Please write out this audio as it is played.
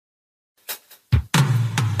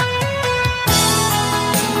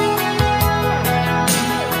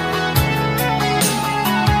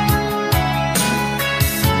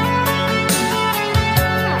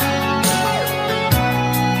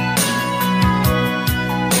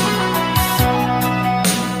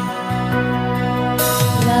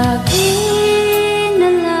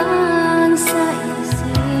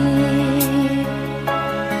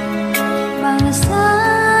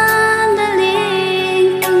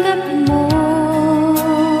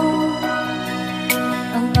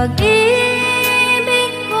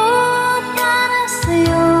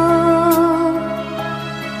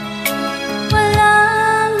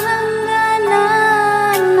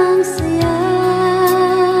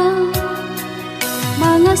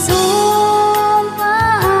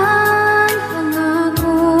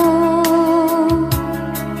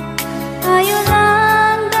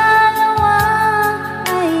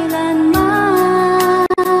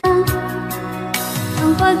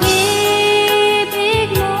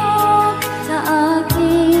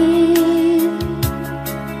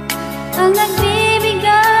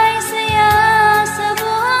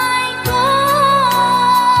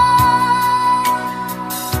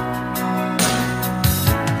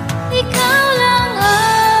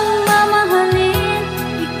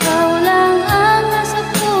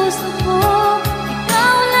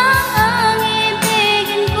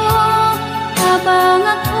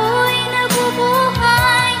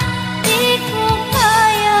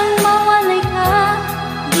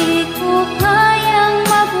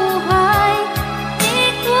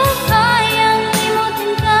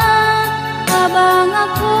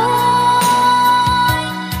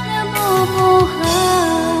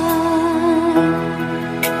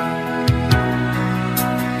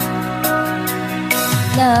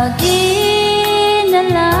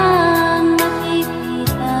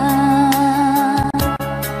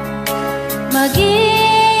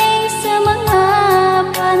maging sa mga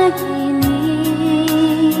panaginip.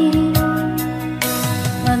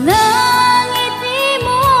 Mga ngiti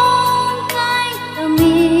mong kahit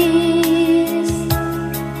tamis,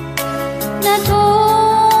 natutunaw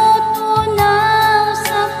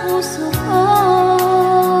sa puso ko.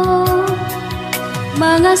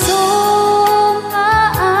 Mga sumpaang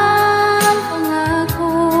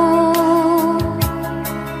pangako,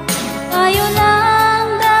 tayo lang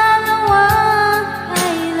dalawa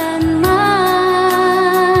kailanman.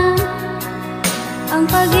 Ang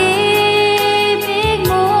pag-ibig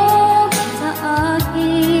mo sa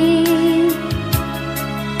akin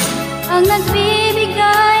ang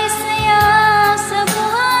nagbibigay saya sa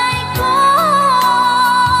buhay ko.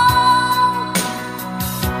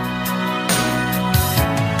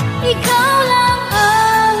 Ikaw lang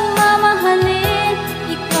ang mamahalin,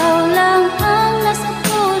 ikaw lang ang nasa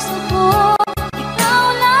puso ko, ikaw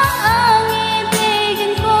lang ang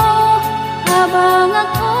ibigin ko. Habang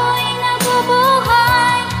ako'y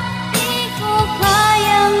nabubuhay, di ko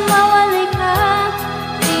kayang mawalay ka,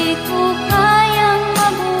 di ko kayang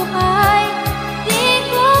mabuhay, di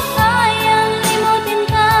ko kayang limutin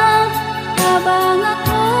ka. Habang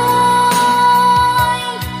ako'y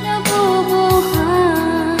nabubuhay.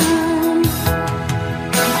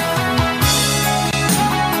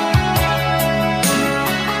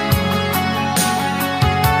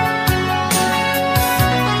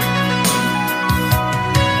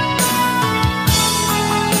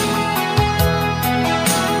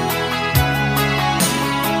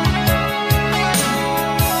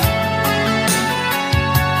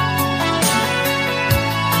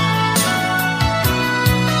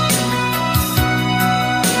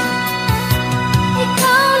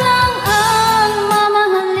 Ikaw lang ang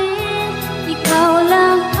mamahalin, ikaw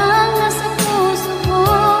lang ang nasa puso ko,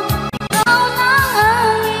 ikaw lang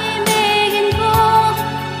ang ibigin ko.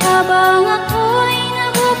 Habang ako'y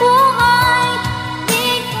nabubuhay,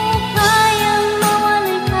 di ko kayang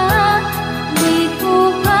mawalay ka, di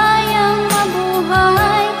ko kayang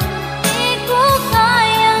mabuhay, di ko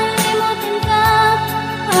kayang limutin ka.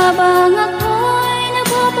 Habang ako'y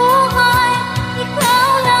nabubuhay, ikaw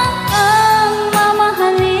lang ang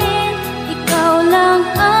mamahalin, ikaw lang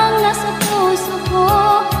ang nasa puso ko,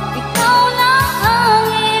 ikaw lang ang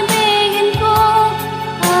ibigin ko.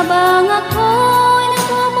 Habang ako'y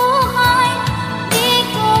nabubuhay, di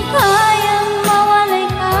ko kayang mawalay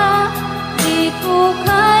ka, di ko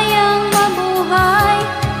kayang mabuhay,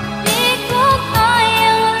 di ko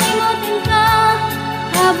kayang limutin ka.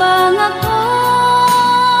 Habang ako'y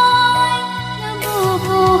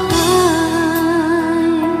nabubuhay.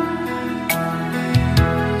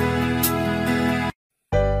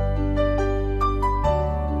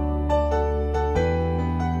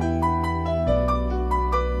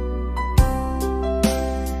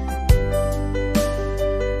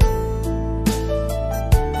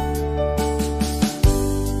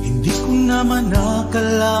 Hindi ko naman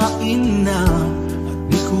nakalain na at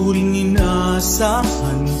di ko rin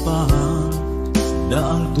inaasahan pa na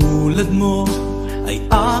ang tulad mo ay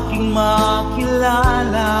aking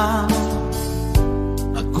makilala.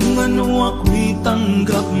 At kung ano ako'y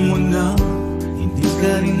tanggap mo na, hindi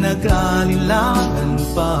ka rin nag-alilangan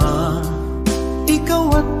pa. Ikaw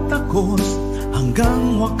at ako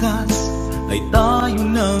hanggang wakas ay tayo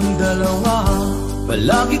ng dalawa.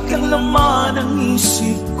 Palagi kang laman ng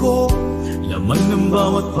isip ko, laman ng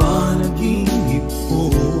bawat panaginip ko.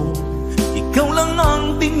 Ikaw lang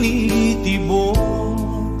ang tinitibok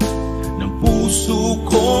ng puso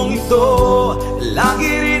kong ito.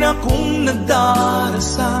 Lagi rin akong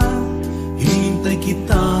nagdarasal, hinintay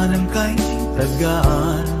kita ng kahit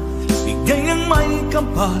tagal. Bigay ng may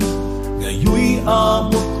kapal, ngayoy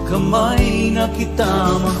abot kamay na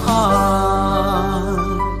kita mahal.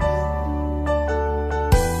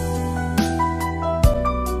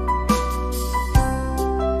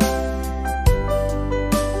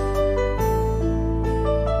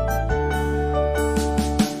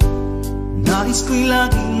 Nais ko'y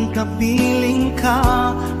laging kapiling ka,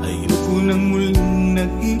 ayoko nang muling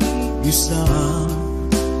nag-iisa.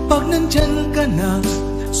 Pag nandyan ka na,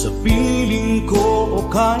 sa piling ko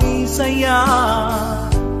okay saya.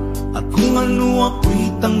 At kung ano ako'y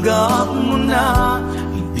tanggap mo na,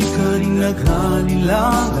 hindi ka rin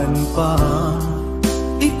naghalilangan pa.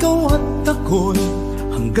 Ikaw at ako'y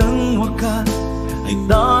hanggang wakas ay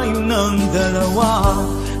tayo ng dalawa.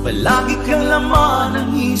 Palagi kang laman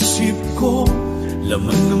ng isip ko,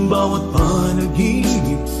 laman ng bawat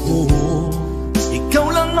panaginip ko. Ikaw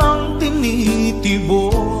lang ang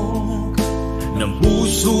tinitibok ng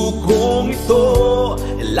puso kong ito.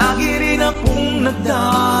 Lagi rin akong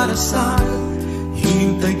nagdarasal,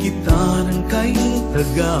 kita ng kay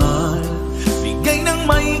tagal. Bigay ng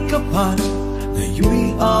may kapal,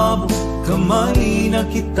 ngayon'y abot kamay na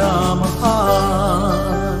kita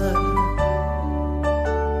mahal.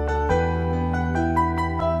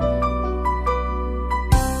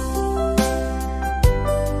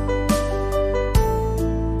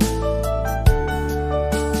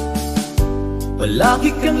 Palagi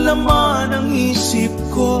kang laman ng isip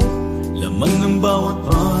ko, laman ng bawat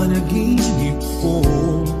panaginip ko.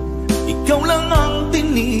 Ikaw lang ang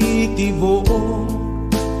tinitibo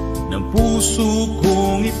ng puso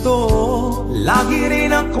kong ito. Lagi rin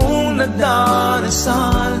akong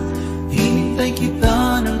nagdarasal, hinintay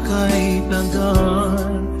kita ng kahit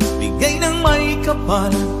hanggan. Bigay ng may kapal,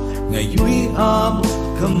 ngayon'y abot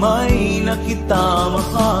kamay na kita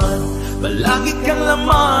mahal. Palagi kang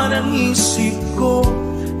laman ng isip ko,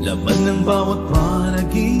 laman ng bawat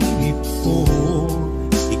panaginip ko.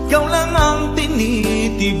 Ikaw lang ang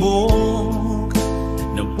tinitibok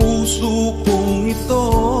ng puso kong ito.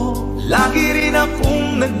 Lagi rin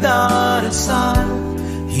akong nagdarasal,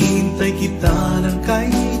 hintay kita ng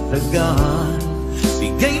kahit tagal.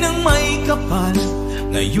 Bigay ng may kapal,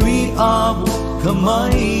 ngayon'y abot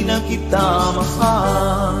kamay na kita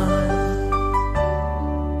mahal.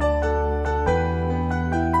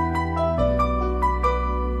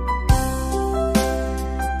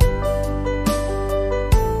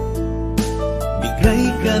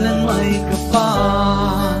 Bigay ka ng may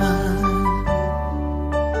kapal,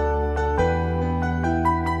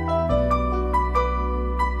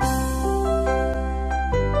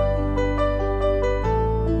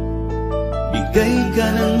 bigay ka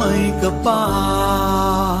ng may kapal.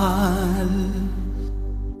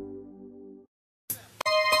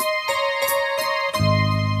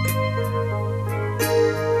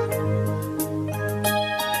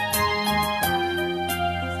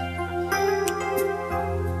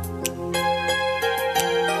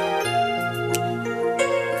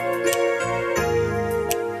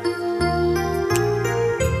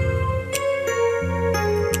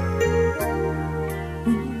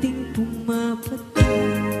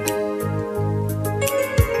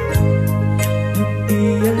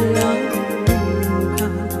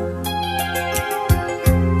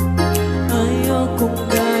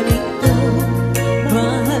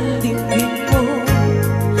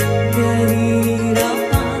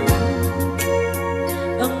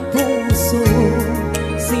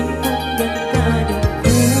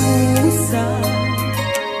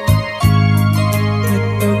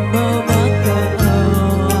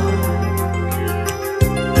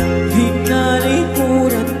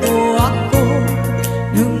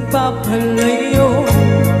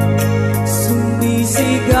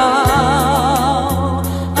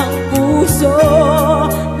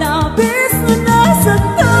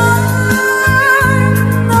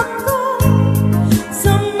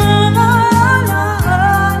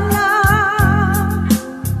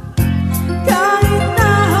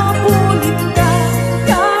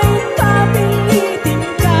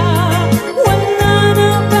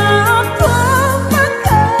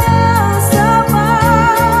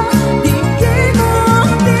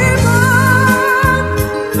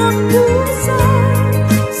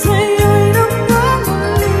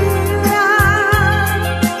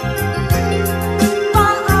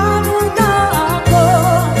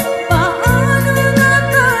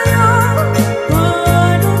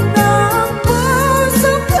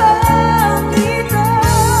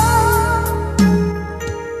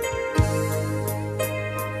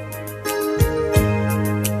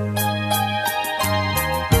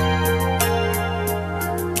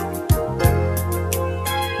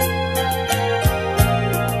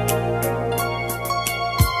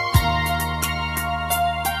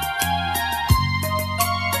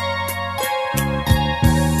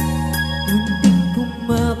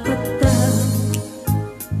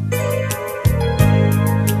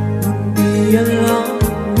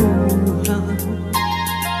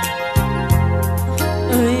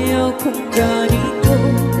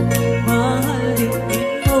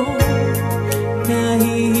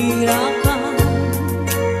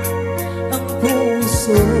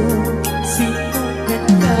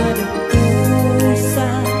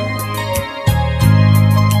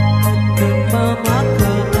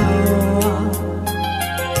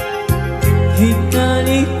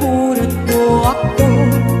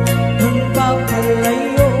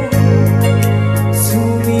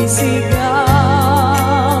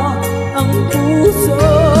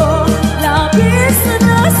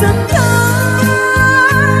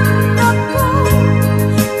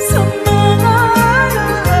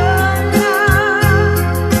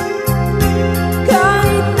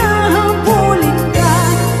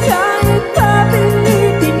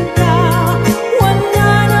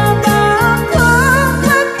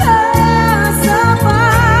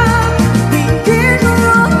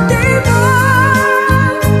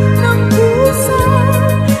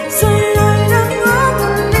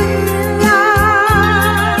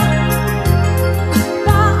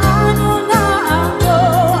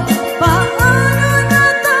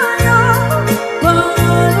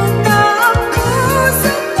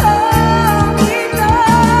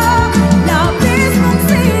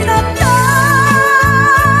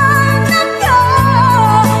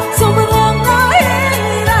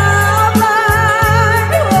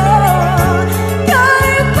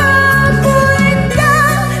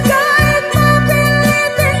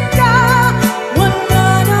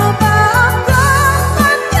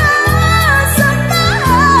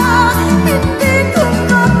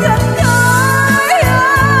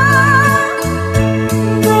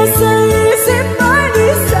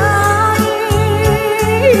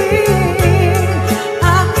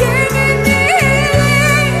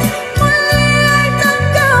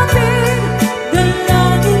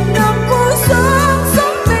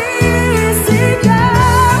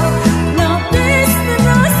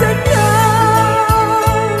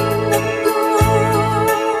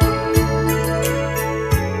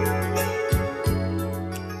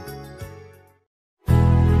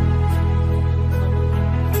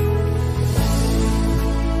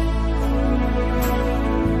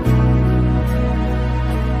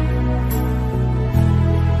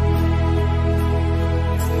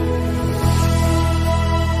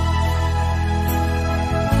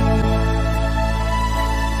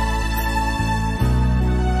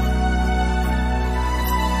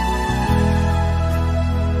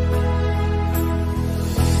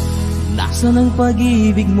 Asan ang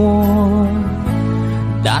pag-ibig mo?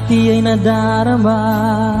 Dati ay nadarama,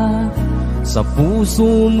 sa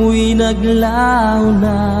puso mo'y naglaho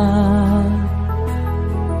na.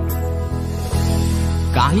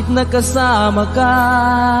 Kahit nakasama ka,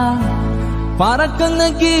 parang kang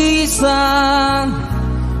nag-iisa.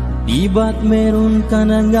 Di ba't meron ka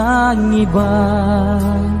na ngang iba?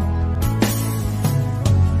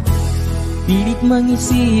 Pilit mang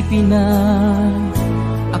isipin na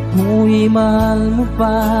ako'y mahal mo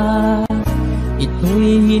pa.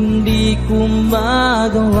 Ito'y hindi ko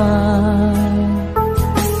magawa.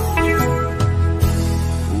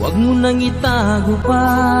 Huwag mo nang itago pa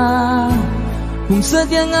kung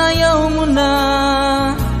sadyang ayaw mo na.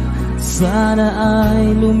 Sana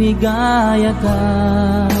ay lumigaya ka.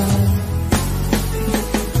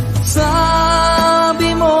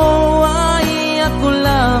 Sabi mo ay ako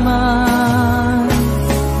lamang.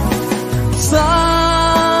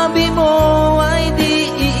 Sabi mo ay di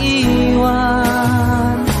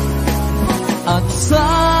iiwan. At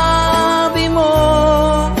sabi mo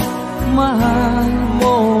mahal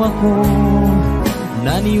mo ako.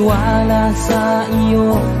 Naniwala sa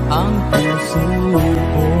iyo ang puso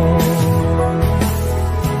ko.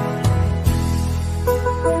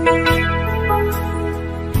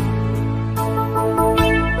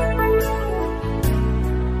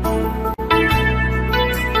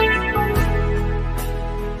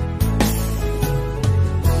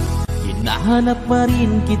 Hinahanap pa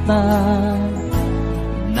rin kita,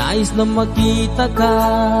 nais na makita ka.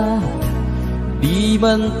 Di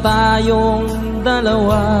man tayong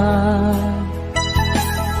dalawa,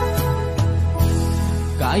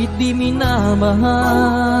 kahit di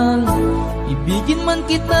minamahal, ibigin man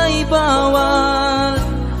kita'y bawal.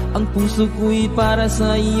 Ang puso ko'y para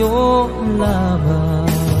sa iyo lamang.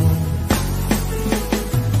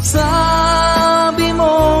 Sabi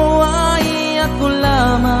mo ay ako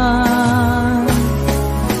lamang.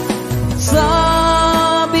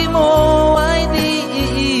 Sabi mo ay di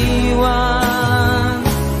iiwan.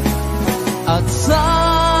 At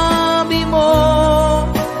sabi mo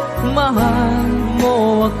mahal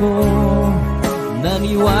mo ako.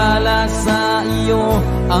 Naniwala sa iyo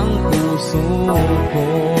ang puso ko.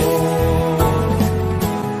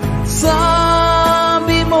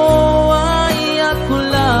 Sabi mo ay ako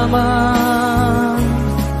lamang.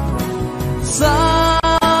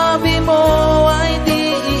 Sabi mo ay di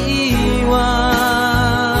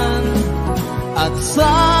iiwan. At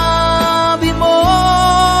sabi mo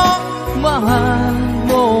mahal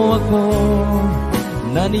mo ako.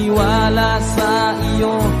 Naniwala sa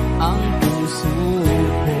iyo ang puso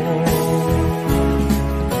ko.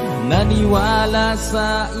 Naniwala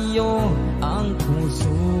sa iyo ang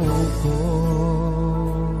puso ko.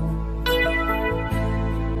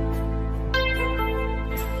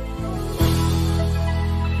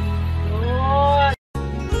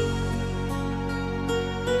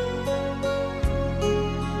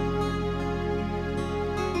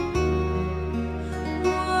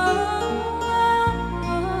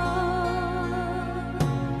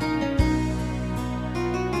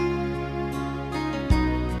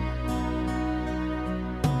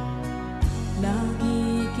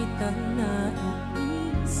 Lagi kitang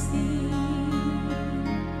naiisip,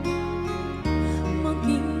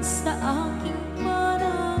 maging sa aking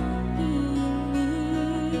panaginip.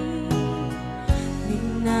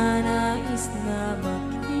 Ninanais na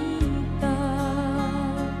makita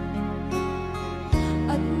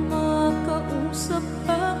at makausap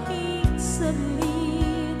kahit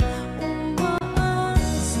saglit.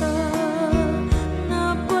 Umaasa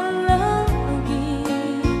na palagi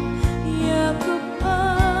yakap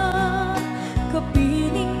at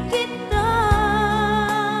kapiling kita.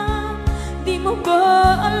 Di mo ba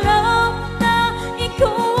alam na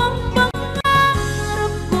ikaw ang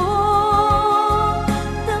pangarap ko?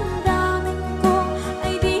 Damdamin ko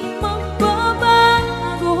ay di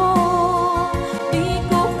magbabago. Di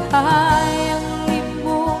ko kayang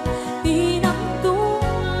limutin ang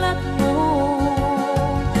tulad mo.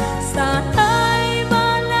 Sana'y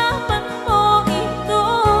malaman mo ito.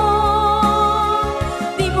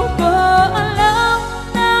 Di mo ba alam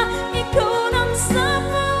na ikaw lang sa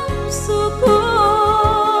puso ko?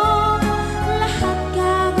 Lahat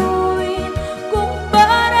gagawin kung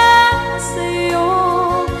para sa'yo.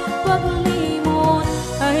 Paglimot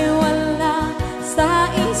ay wala sa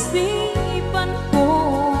isipan ko.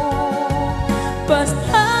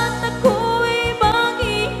 Basta't ako'y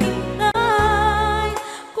maghihintay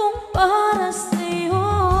kung para sa'yo.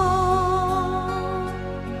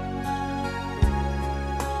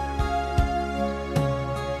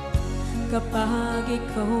 Kapag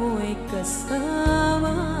ikaw ay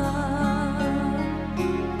kasama,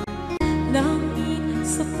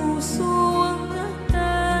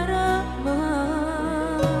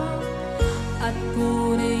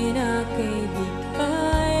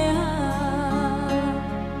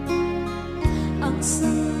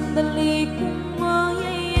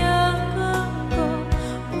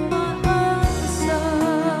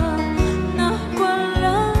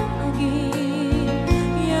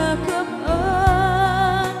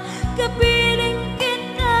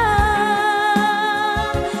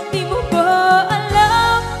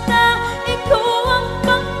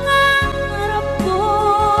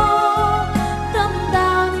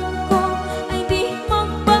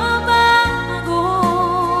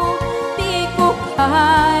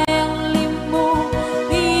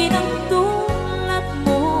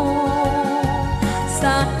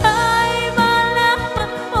 Sana'y malaman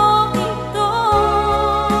mo ito.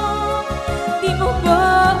 Di mo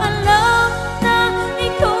ba alam na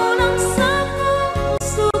ikaw lang sa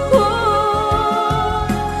puso ko?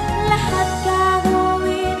 Lahat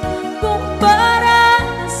gagawin kung para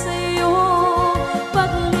sa'yo.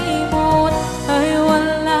 Paglimot ay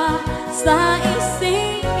wala sa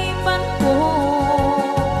isipan ko.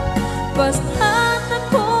 Basta't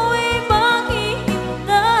ako'y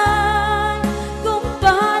maghihintay kung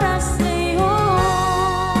para sa'yo.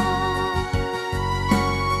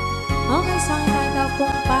 Okay, saan tayo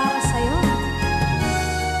kung para sa'yo?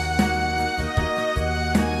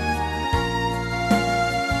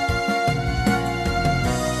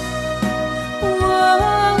 Wow,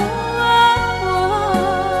 wow, wow.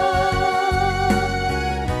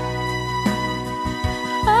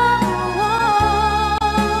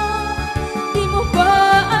 Di mo ba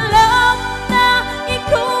alam na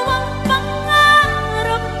ikaw ang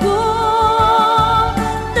pangarap ko?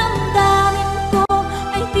 Damdamin ko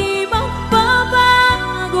ay di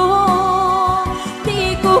magbabago.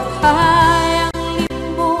 Di ko kayang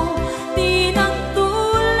limutin ang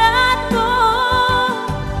tulad mo.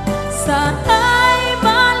 Sana'y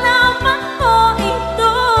malaman mo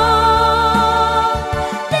ito.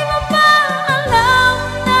 Di mo ba alam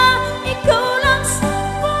na ikaw lang sa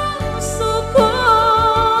puso ko?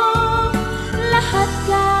 Lahat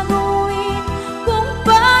gagawin kung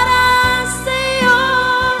para sa'yo.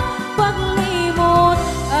 Paglimot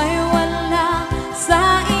ay wala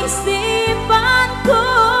sa isipan ko.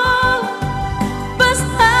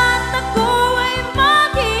 Basta't ako ay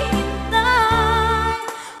maghihintay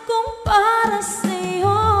kung para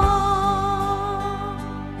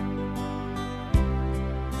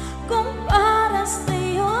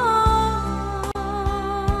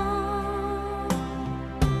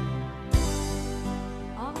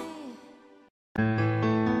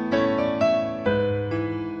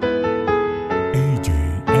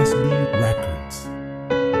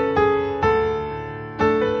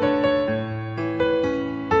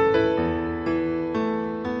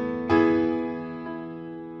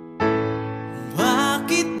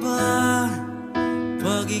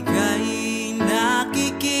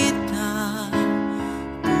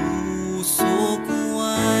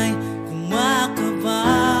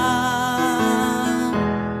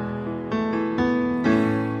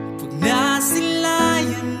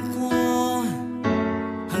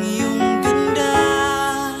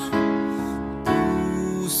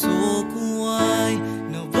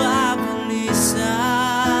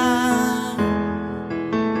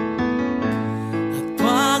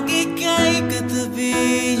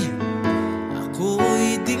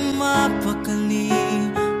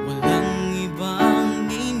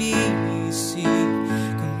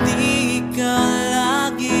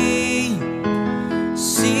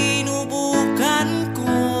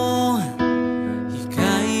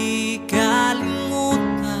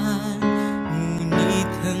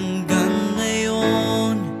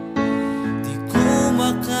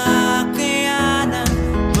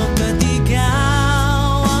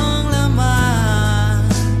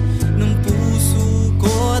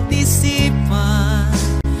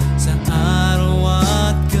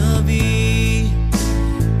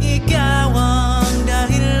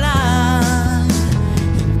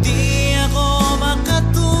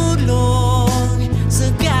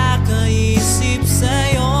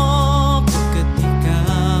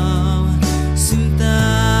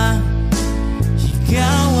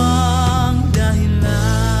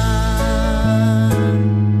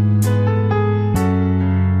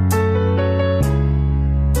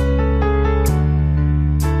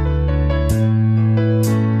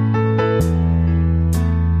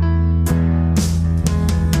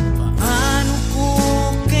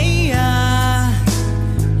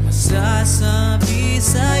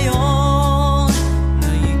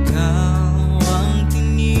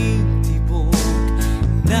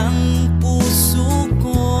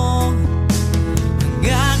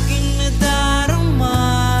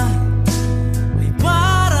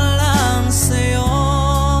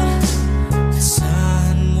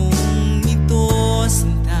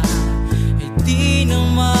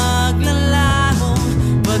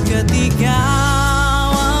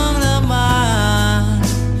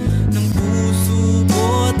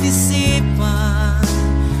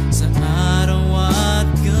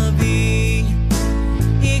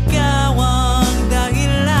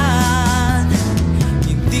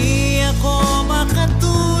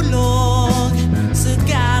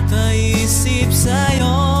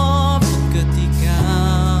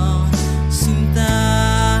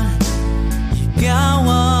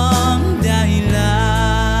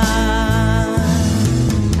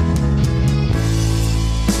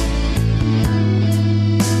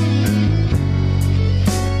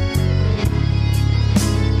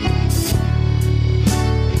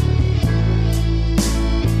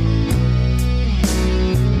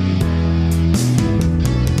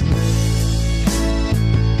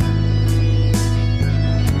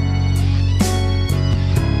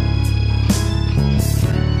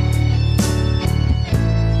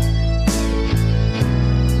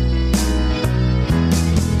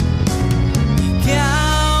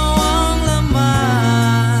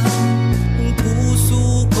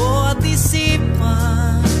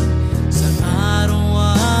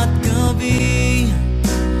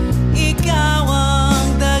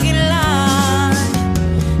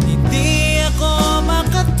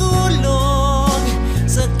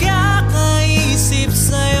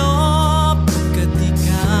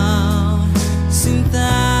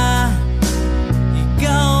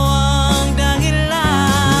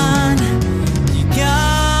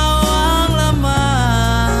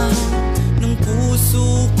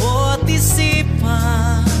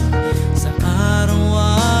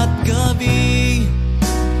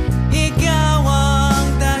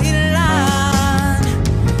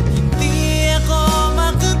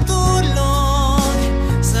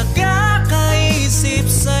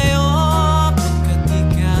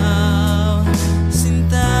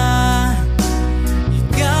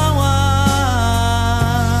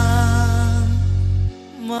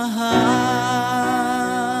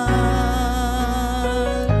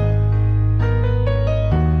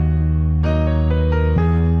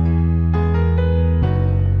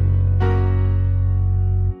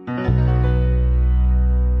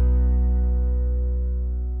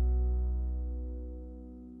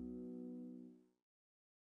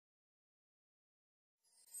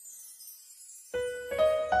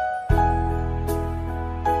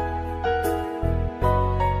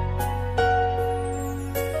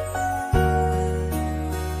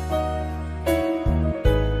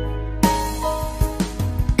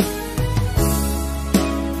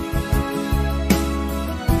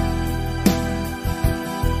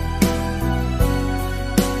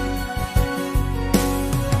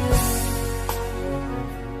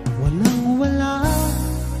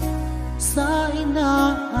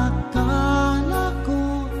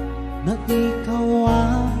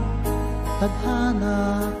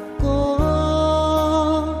tadhana ko,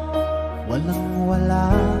 walang-wala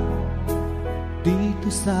dito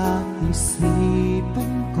sa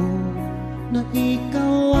isipan ko na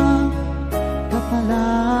ikaw ang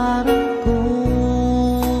kapalaran ko.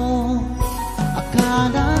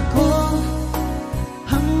 Akala ko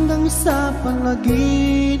hanggang sa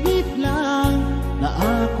panaginip lang na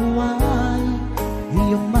ako ay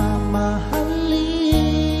iyong mamahalin.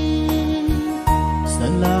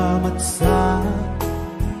 Salamat sa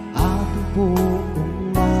aking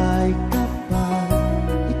buong may kapal,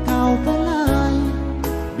 ikaw pala'y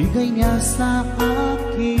bigay niya sa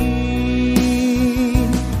akin.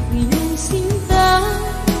 Iyong sinta,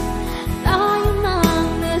 tayo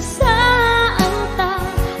nang nasa alta.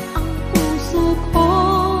 Ang puso ko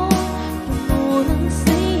puno ng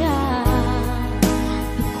saya.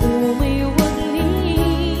 Di ko may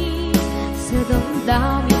wagli sa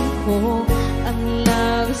damdamin ko ang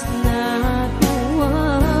labis na tuwa.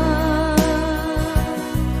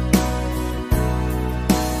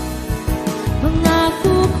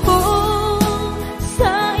 Pangako ko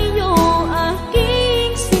sa iyo,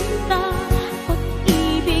 aking sinta,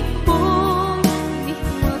 pag-ibig ko'y di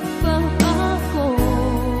magbabago.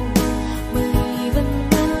 Maliban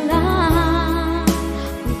na lang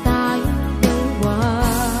kung tayong dalawa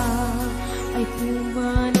ay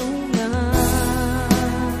pumanaw na.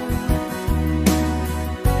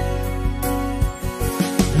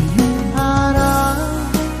 Ngayong araw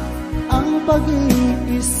ang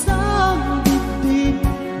pag-iisang dibdib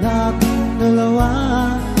nating dalawa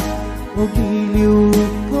o giliw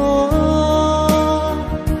ko.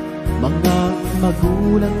 Mga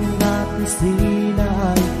magulang natin sila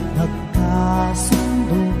ay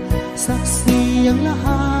nagkasundo, saksi ang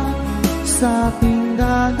lahat sa ating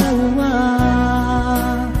dalawa.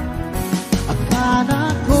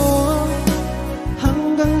 Akala ko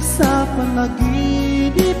hanggang sa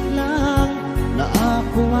panaginip lang na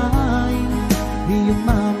ako ay iyong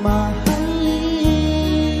mamahalin.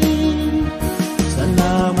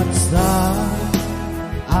 Salamat sa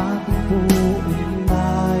ating buong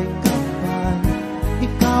may kapal,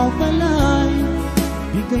 ikaw pala'y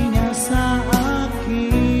bigay niya sa akin.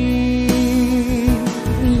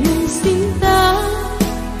 Iyong sinta,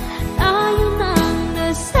 tayo nang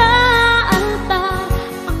nasa alta.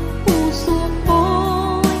 Ang puso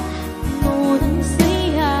ko'y puno ng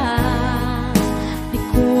saya. Di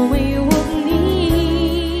ko may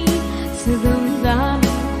wagli sa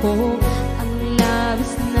damdamin ko ang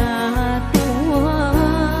labis na tuwa.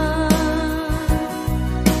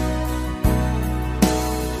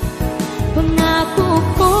 Pangako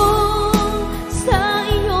ko sa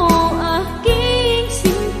iyo, aking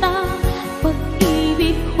sinta,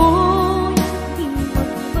 pag-ibig ko'y di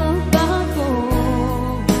magbabago.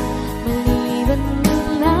 Maliban na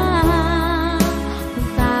lang kung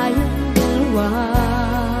tayong dalawa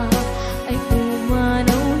ay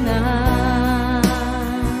pumanaw na.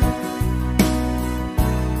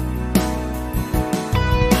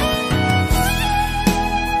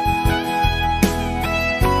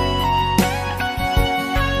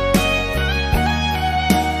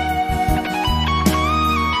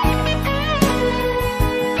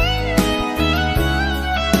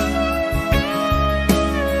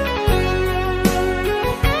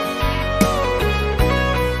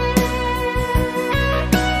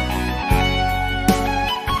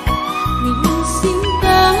 Iyong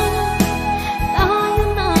sinta, tayo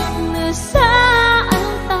nang nasa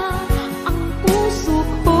alta. Ang puso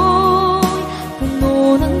ko'y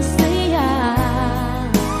puno ng saya.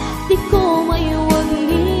 Di ko may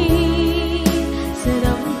wagli sa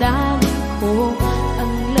damdamin ko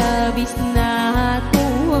ang labis na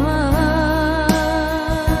tuwa.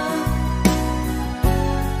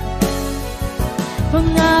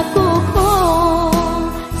 Pangako ko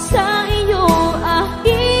sa iyo,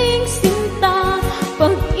 aking sinta,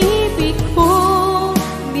 pag-ibig ko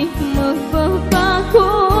di magbabago.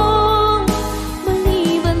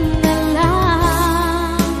 Maliban na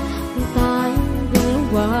lang kung tayong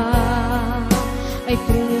dalawa ay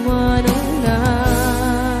pumanaw na.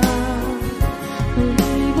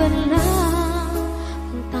 Maliban lang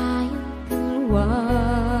kung tayong dalawa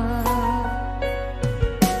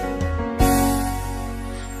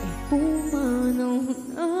ay pumanaw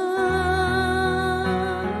na.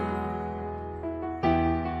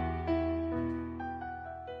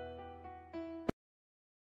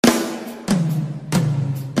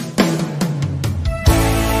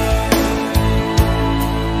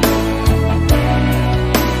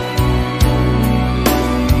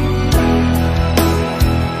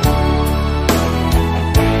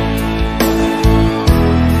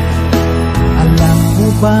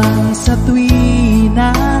 sa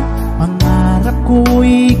tuwina, pangarap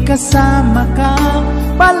ko'y kasama ka.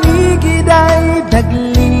 Paligid ay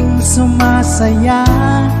dagling sumasaya.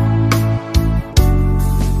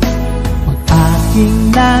 Pag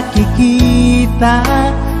aking nakikita,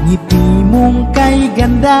 ngiti mong kay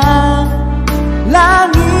ganda,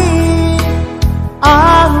 langit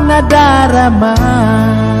ang nadarama.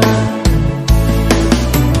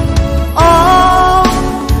 Oh,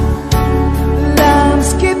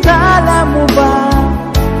 loves kita, alam mo ba?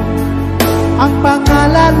 Ang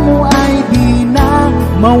pangalan mo ay di na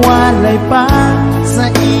mawalay pa sa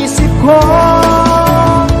isip ko.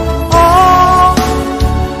 Oh,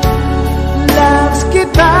 loves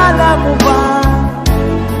kita, alam mo ba?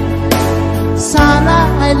 Sana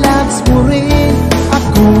ay loves mo rin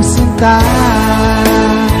ako, sinta.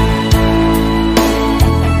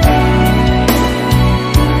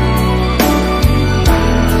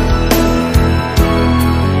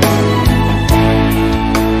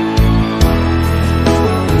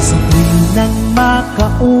 Sa tuwing nang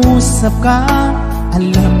makausap ka,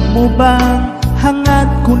 alam mo bang hangad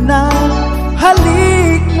ko na,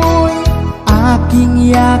 halik mo'y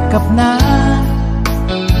aking yakap na.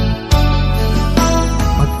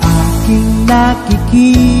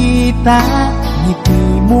 Nakikita, ngiti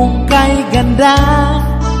mong kay ganda,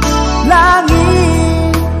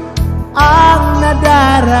 langit ang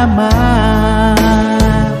nadarama.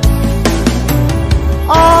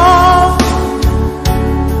 Oh,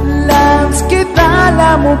 loves kita,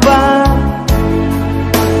 alam mo ba?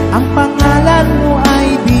 Ang pangalan mo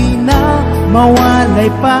ay di na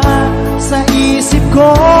mawalay pa sa isip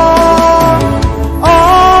ko.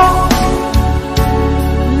 Oh,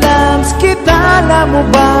 loves kita, alam mo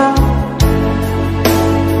ba?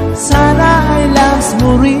 Sana ay loves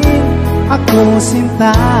mo rin ako,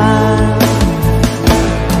 sinta.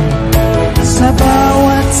 Sa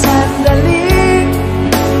bawat sandali,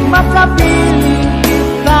 makapiling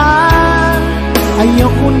kita.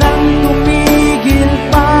 Ayoko nang tumigil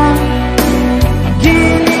pa,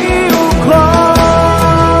 giliw ko.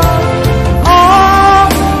 Oh,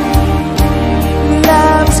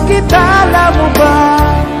 loves kita, alam mo ba?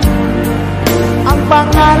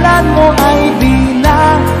 Pangalan mo ay di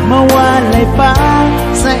na mawalay pa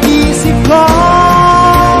sa isip ko.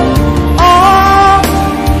 Oh,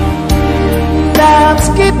 loves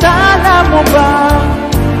kita, alam mo ba?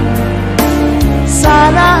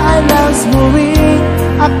 Sana ay loves mo rin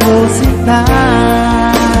ako, sinta.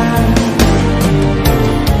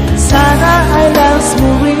 Sana ay loves mo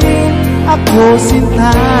rin ako,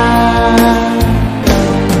 sinta.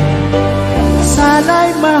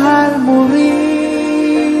 Sana'y mahal mo rin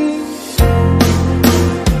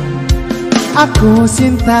ako,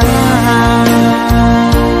 sinta.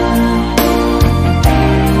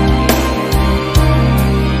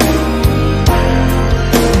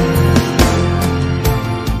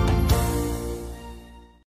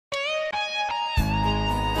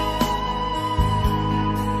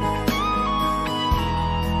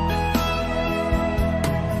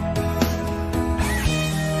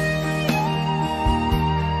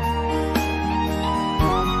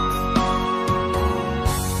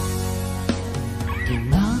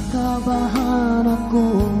 Kinakabahan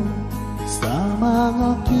ako sa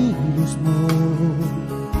mga kilos mo,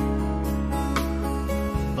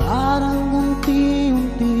 parang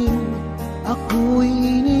unti-unti ako'y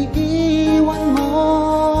iniiwan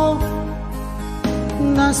mo.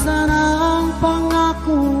 Nasaan ang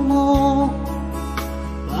pangako mo?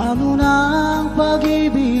 Paano na ang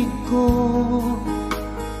pag-ibig ko?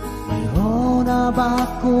 Mayroon na ba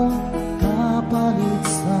akong kapalit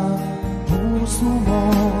sa puso mo?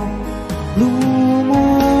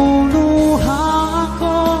 Lumuluha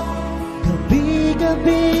ako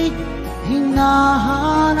gabi-gabi,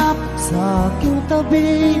 hinahanap sa aking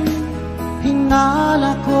tabi.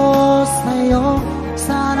 Hinala ko sa'yo,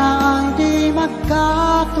 sana ay di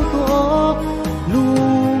magkatotoo.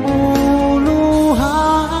 Lumuluha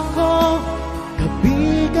ako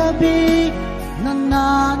gabi-gabi,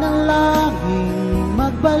 nananalangin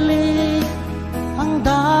magbalik ang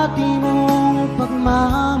dati mong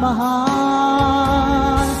pagmamahal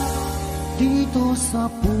dito sa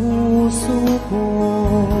puso ko.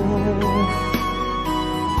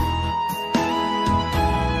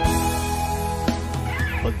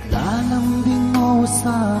 Paglalambing mo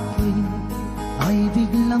sa'kin ay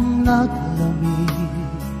biglang naglamig.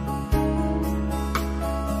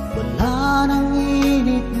 Wala nang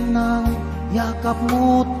init ng yakap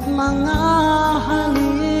mo't mga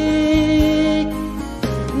halik.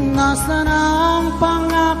 Nasaan ang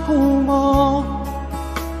pangako mo?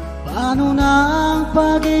 Paano na ang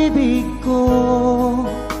pag-ibig ko?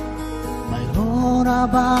 na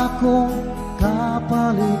ba akong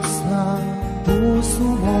kapalit sa puso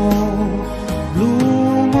mo?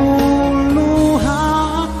 Lumuluha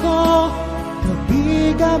ako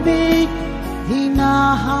gabi-gabi,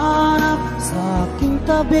 hinahanap sa aking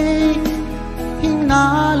tabi.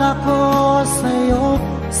 Hinala ko sa'yo,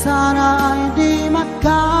 sana ay di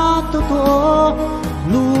magkatotoo.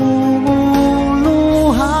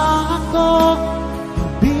 Lumuluha ako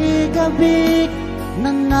gabi-gabi,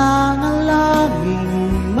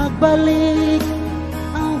 nananalangin magbalik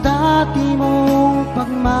ang dati mong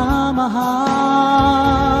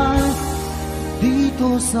pagmamahal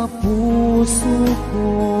dito sa puso ko.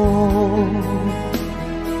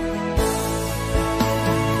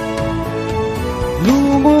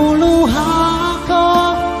 Lumuluha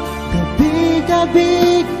ako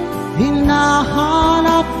gabi-gabi,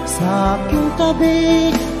 hinahanap sa aking tabi.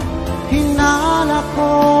 Hinala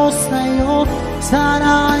ko sa'yo,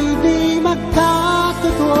 sana ay di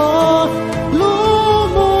magkatotoo.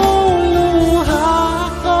 Lumuluha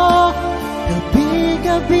ako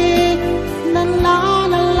gabi-gabi,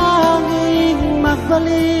 nananalangin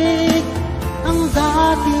magbalik ang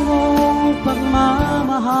dati mong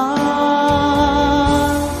pagmamahal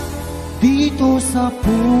dito sa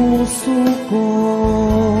puso ko.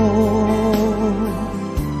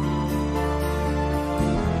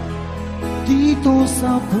 Dito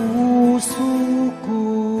sa puso ko.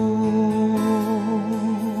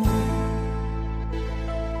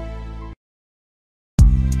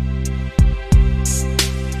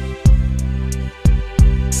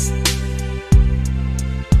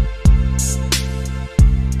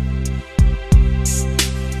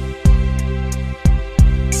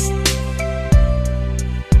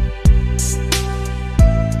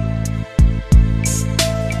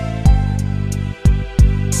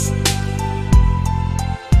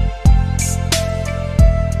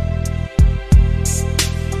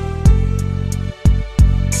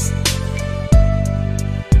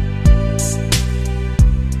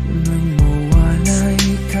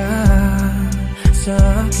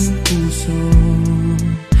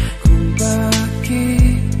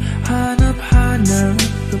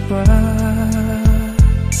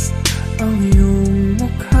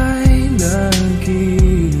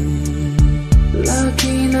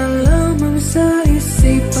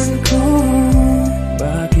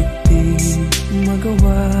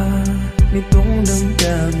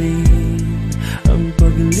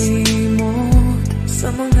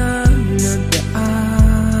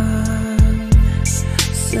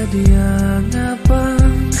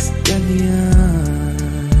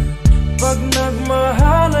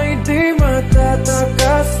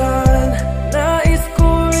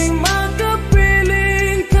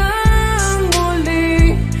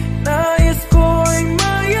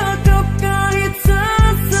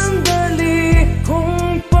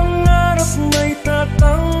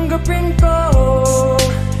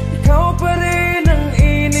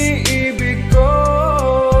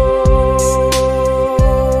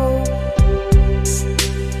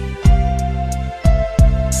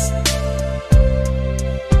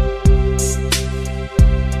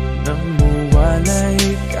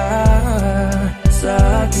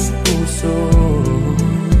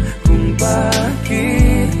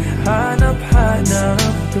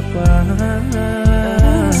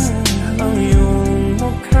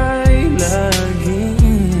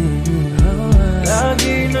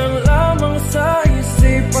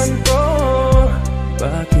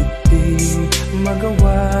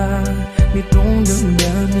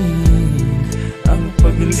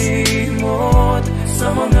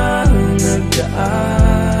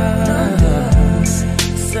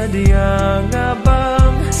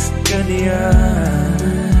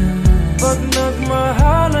 Pag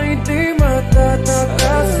nagmahal ay di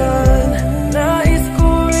matatakasan. Nais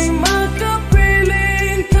ko'y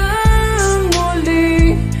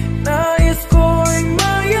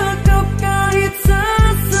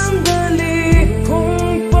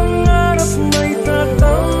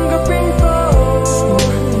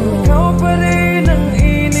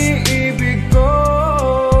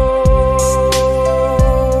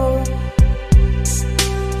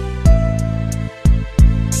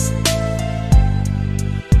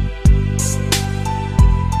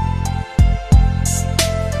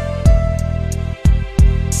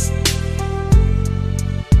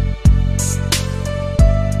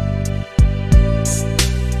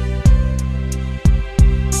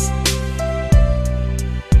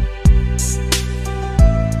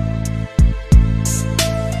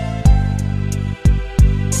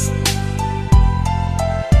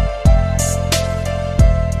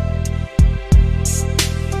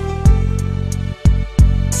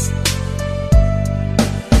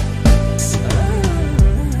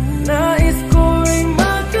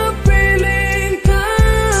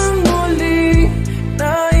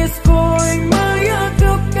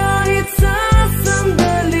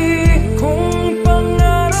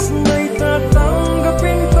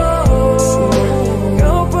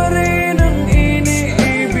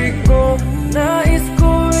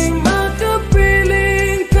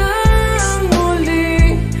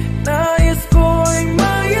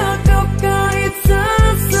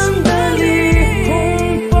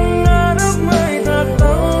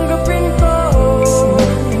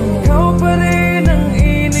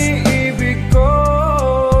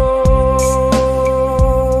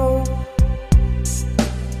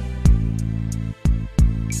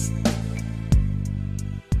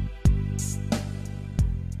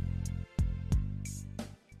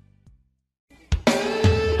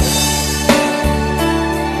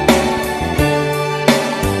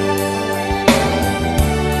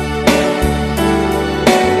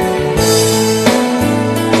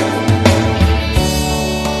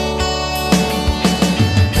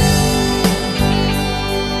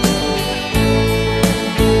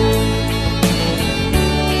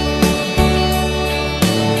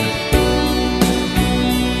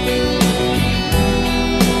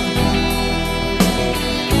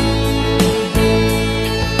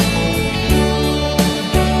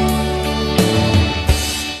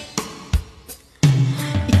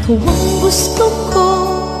Ikaw ang gusto ko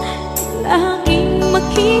laging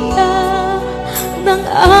makita ng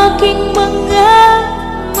aking mga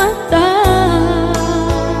mata.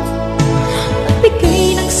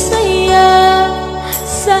 Nagbigay ng saya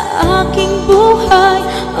sa aking buhay.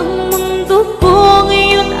 Ang mundo ko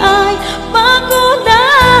ngayon ay makulay.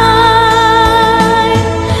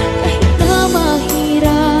 Kahit na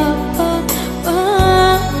mahirapan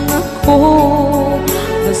ako,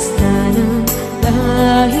 basta na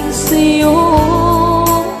dahil sa'yo.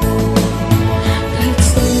 Kahit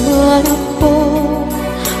saan man ako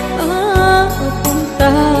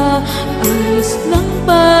mapunta, ayos lang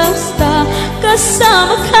basta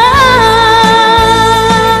kasama ka.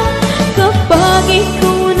 Kapag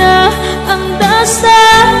ikaw na ang nasa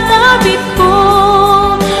tabi ko,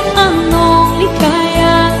 anong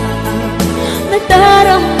likaya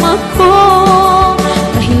nadarama ko.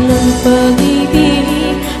 Dahil ang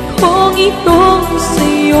pag-ibig kong itong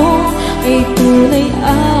sa'yo ay tunay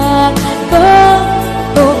at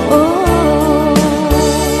totoo.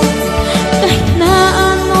 Kahit na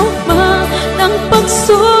ano man ang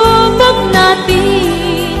pagsubok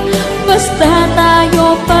natin, basta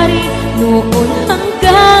tayo pa rin noon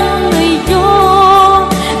hanggang ngayon.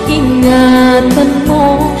 Ingatan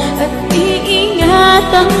mo at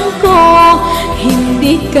iingatan ko,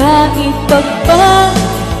 hindi ka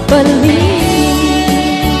ipagpapalik.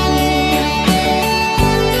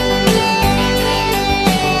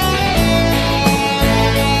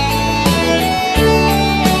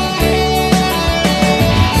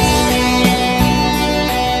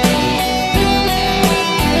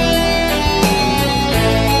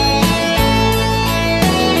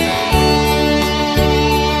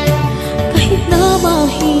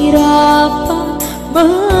 Mahirapan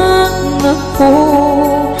man ako,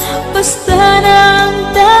 basta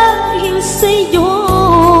nang dahil sa'yo.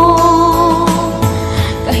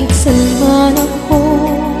 Kahit saan man ako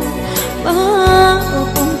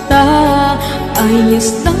mapunta,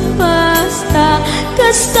 ayos lang basta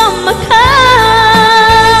kasama ka.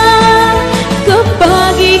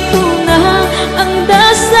 Kapag ikaw na ang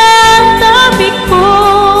nasa tabi ko,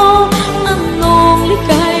 anong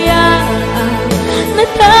likaya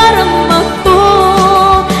nadarama ko.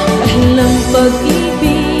 Dahil ang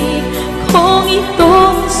pag-ibig kong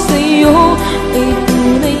itong sa'yo ay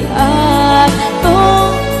tunay at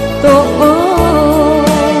totoo.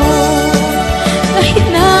 Kahit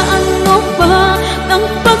na ano pa ang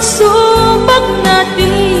pagsubok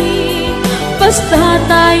natin, basta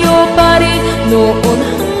tayo pa rin noon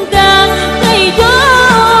hanggang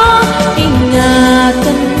ngayon.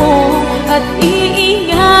 Ingatan mo at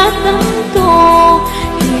iingatan ko,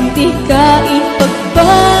 hindi ka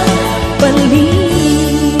ipagpapalik.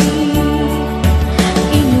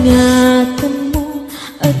 Ingatan mo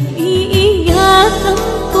at iingatan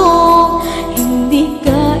ko, hindi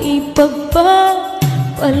ka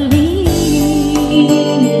ipagpapalik.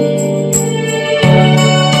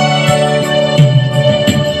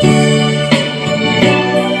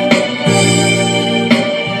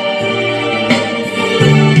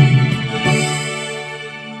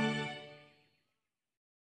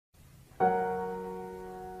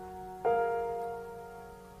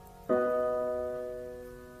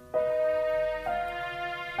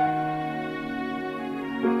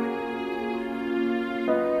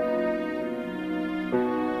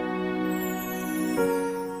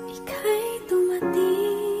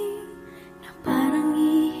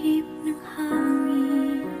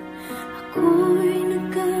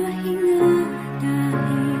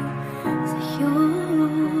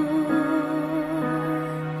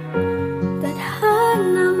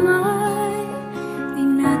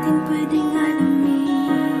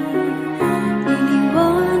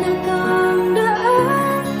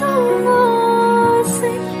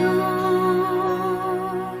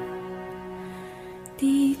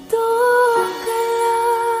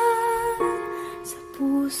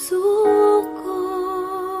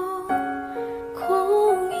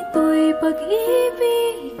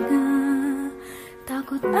 Pag-ibig na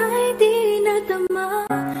takot ay di nadama,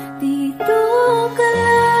 dito ka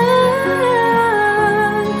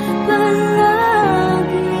lang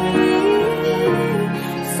palagi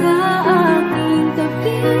sa aking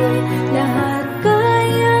tabi. Lahat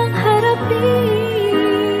kayang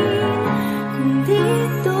harapin kung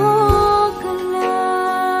dito ka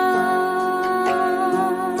lang.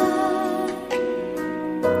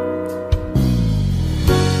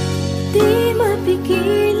 Di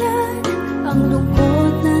mapigilan ang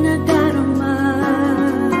lungkot na nadarama.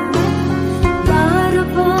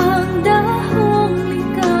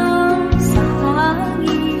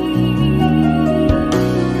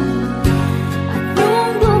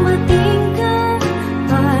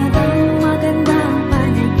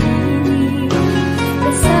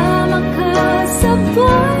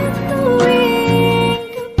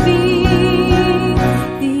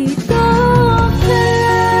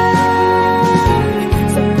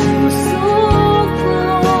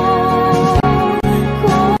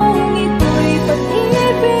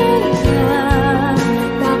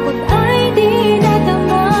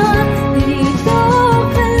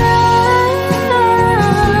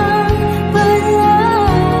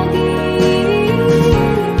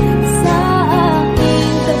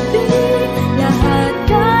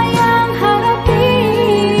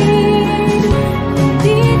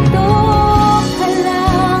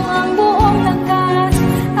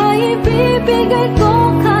 ibibigay ko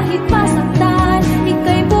kahit masaktan.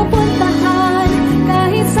 Ika'y pupuntahan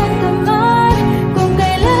kahit saan ka man. Kung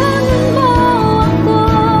kailangan mo ako,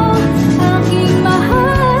 aking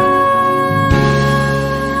mahal.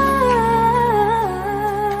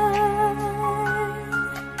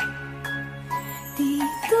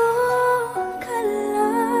 Dito ka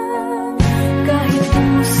lang. Kahit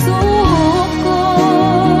puso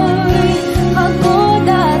ko'y pagod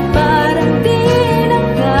at parang di na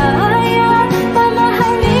kaya,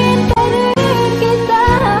 mamahalin pa rin kita.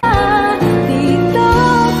 Dito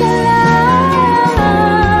ka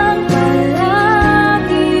lang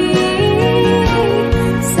palagi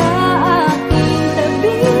sa aking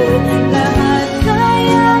tabi. Lahat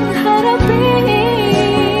kayang harapin.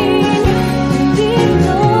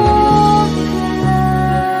 Dito ka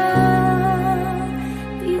lang,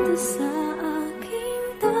 dito sa aking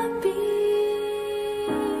tabi.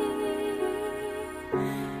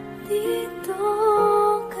 Dito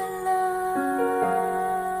ka lang.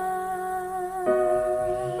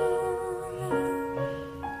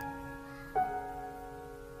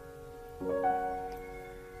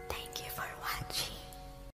 Thank you for watching.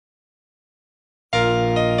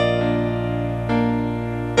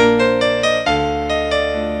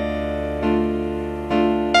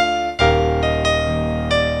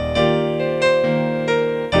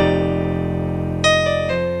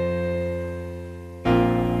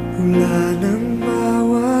 Mula nang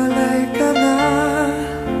mawalay ka na,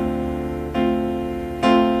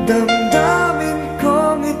 damdamin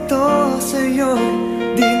kong ito sa'yo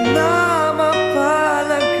di na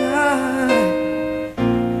mapalagay.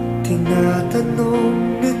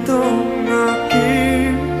 Tinatanong nitong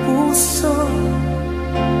aking puso,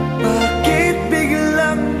 bakit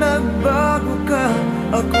biglang nagbago ka?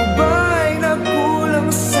 Ako ba'y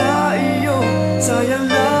nagkulang sa iyo? Sayang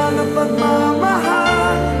lang ang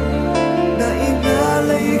pagmamahal na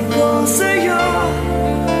inalay ko sa'yo.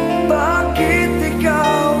 Bakit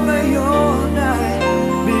ikaw ngayon ay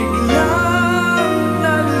biglang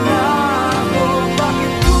naglaho?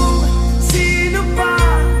 Bakit kung sino pa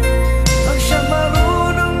ang siyang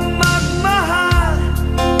marunong magmahal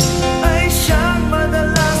ay siyang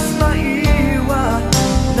madalas maiwan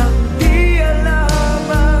nang di alam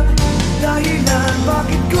ang dahilan?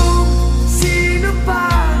 Bakit kung sino pa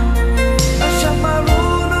ang siyang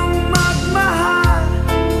marunong magmahal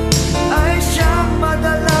ay siyang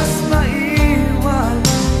madalas maiwan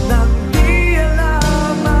nang di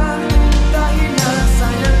alam ang dahilan?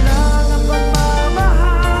 Sayang lang ang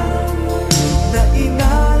pagmamahal na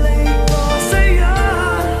inalay ko sa'yo.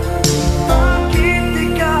 Bakit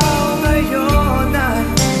ikaw ngayon ay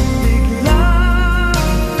biglang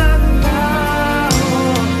naglaho?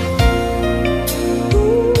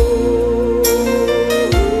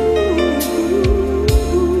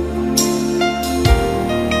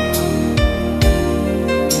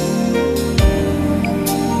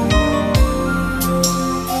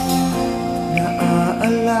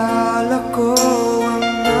 Naaalala ko ang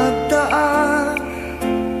nagdaan,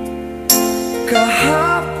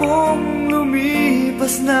 kahapong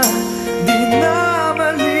lumipas na, di na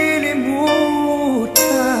malilimutan.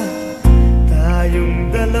 Tayong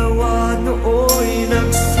dalawa nooy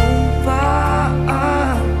nagsumpaan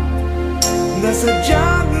na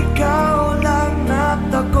sadyang ikaw lang at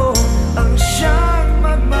ako ang siyang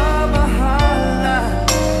magmamahalan.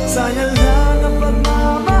 Sayang lang ang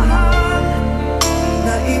pagmamahal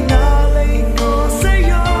na inalay ko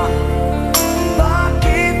sa'yo.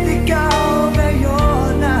 Bakit ikaw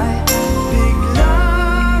ngayon ay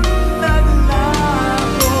biglang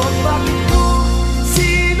naglaho? Bakit kung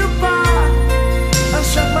sino pa ang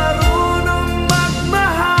siyang marunong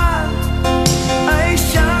magmahal ay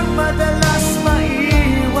siyang madalas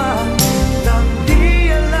maiwan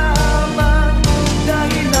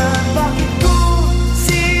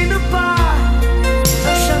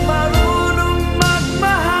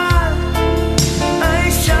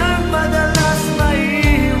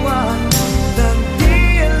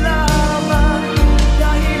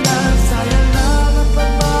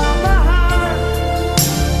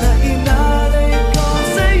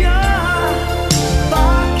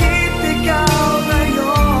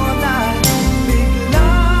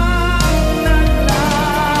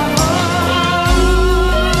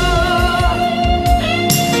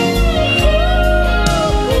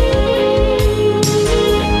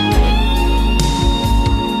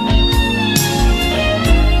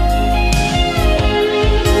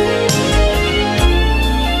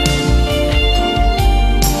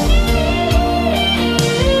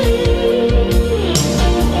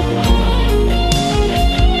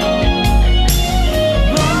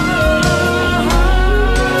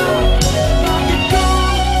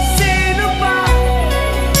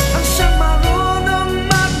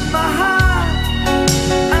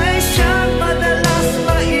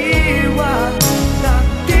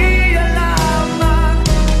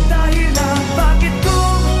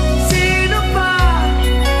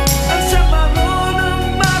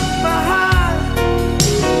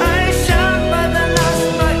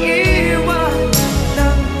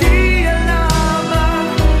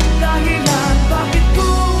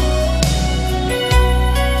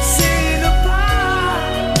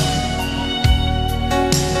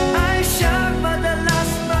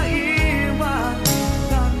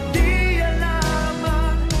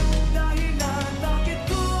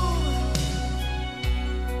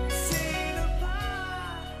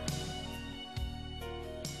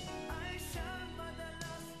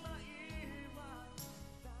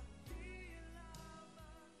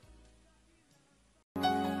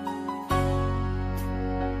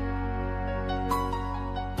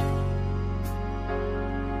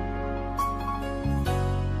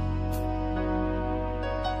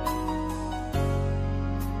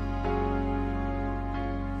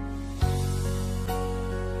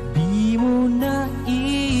mo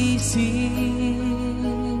naisip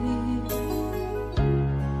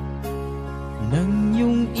nang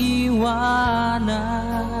iyong iwanan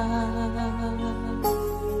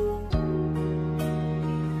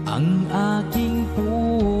ang aking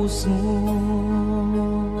puso,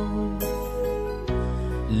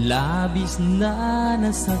 labis na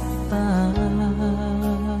nasaktan.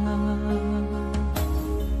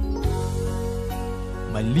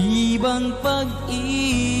 Malibang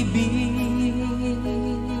pag-ibig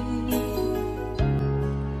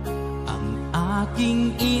ang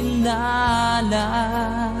aking inalay,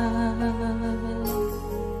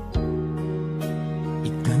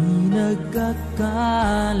 ika'y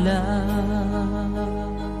nagkakala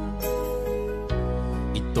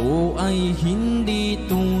ito ay hindi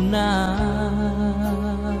tunay.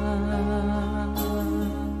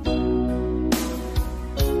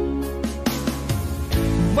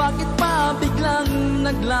 Bakit pa biglang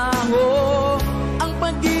naglaho ang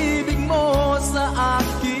pag-ibig mo sa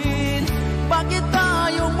akin? Bakit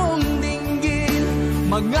tayo mong dinggin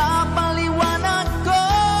mga paliwanag ko?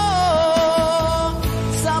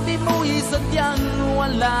 Sabi mo'y sadyang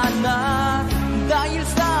wala na dahil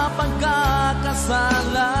sa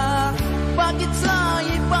pagkakasala. Bakit sa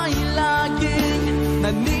iba'y laging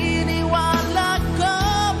naniniwala ka?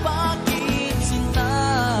 Bakit sinta?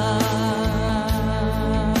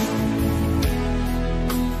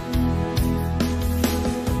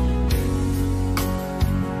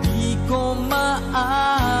 Di ko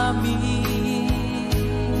maamin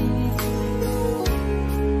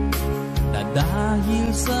na dahil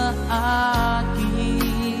sa akin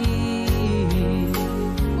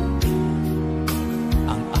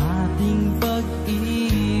ang ating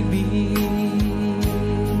pag-ibig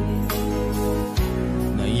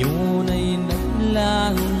ngayon ay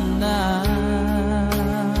naglaho na.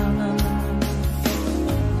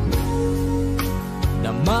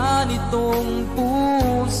 Naman itong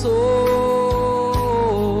puso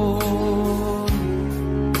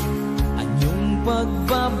anyong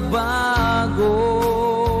pagbabago,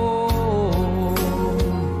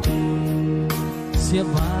 siya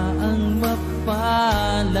ba ang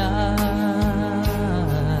mapalad?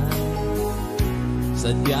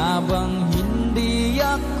 Sadya bang hindi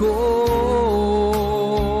ako?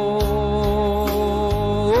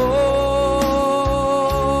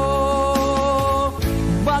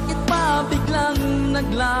 Bakit pa biglang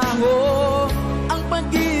naglaho ang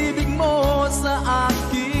pag-ibig mo sa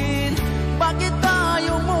akin? Bakit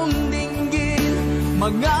tayo mong dinggin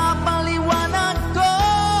mga paliwanag ko?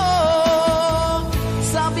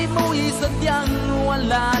 Sabi mo'y sadyang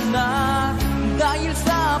wala na dahil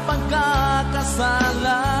sa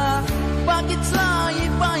pagkakasala. Bakit sa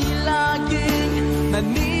iba'y laging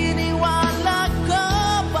naniniwala ka?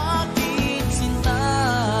 Bakit sinta?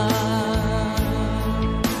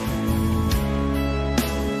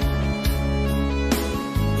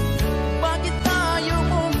 Bakit tayo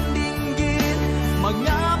mong dinggin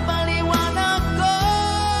mga paliwanag ko?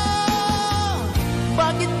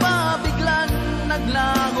 Bakit pa biglang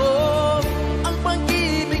naglaho ang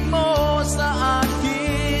pag-ibig mo sa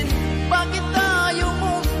akin? Bakit tayo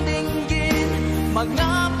mong dinggin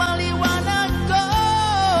mga paliwanag ko?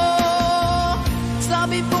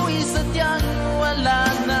 Sabi mo'y sadyang wala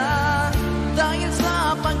na dahil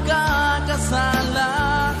sa pagkakasala.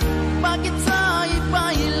 Bakit sa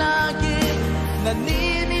iba'y lagi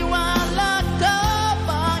naniniwala ka?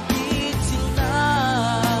 Bakit sinta?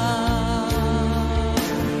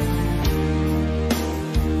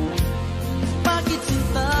 Bakit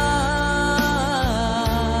sinta?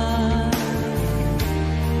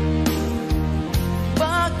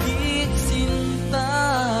 Bakit sinta?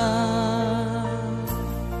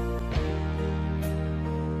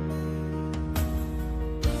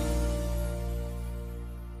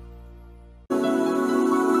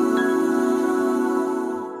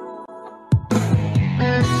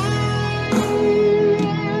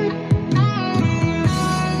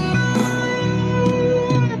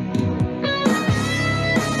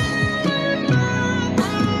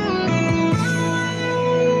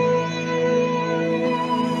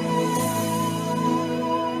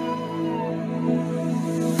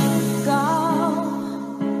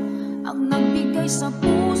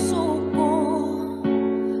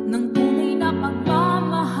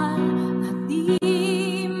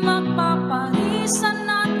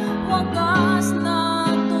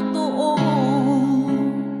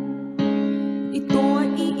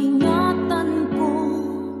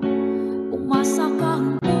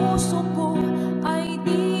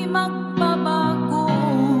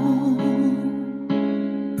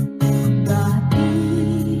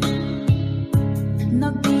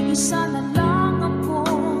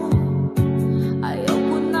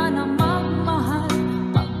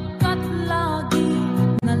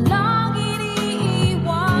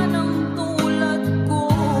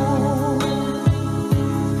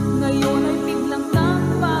 Ngayon ay biglang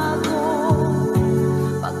nagbago,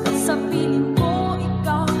 pagkat sa piling ko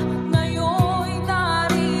ikaw ngayon'y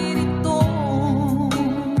naririto.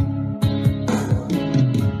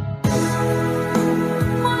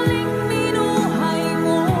 Muling binuhay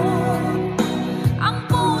mo ang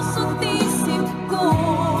puso't isip ko,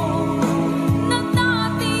 na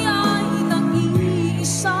dati ay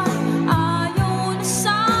nag-iisa, ayaw na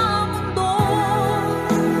sa mundo.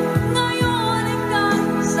 Ngayon ay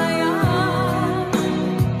kasaya,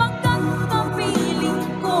 pagkat kapiling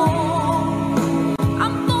ko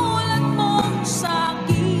ang tulad mo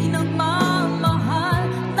sa'kin ang mamahal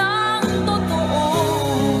ng totoo.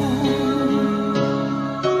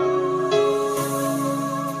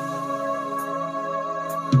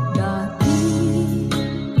 Dati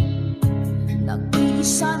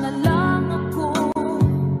nag-iisa na lang ako,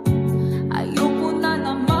 ayoko na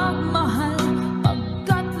na magmahal,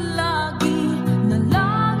 pagkat lagi na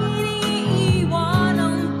lang iniiwan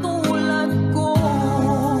ang tulad ko.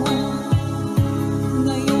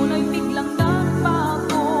 Ngayon ay biglang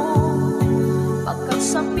nagbago, pagkat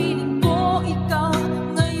sa piling ko ikaw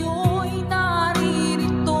ngayon'y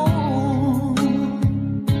naririto.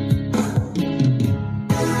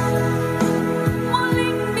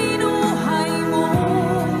 Muling binuhay mo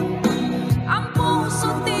ang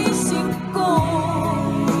puso't isip ko,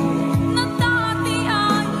 na dati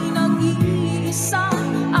ay nag-iisa,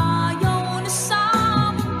 ayaw na sa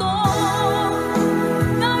mundo.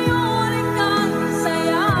 Ngayon ay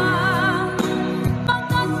kasaya,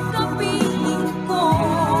 pagkat kapiling ko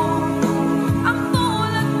ang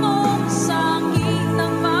tulad mo sa'kin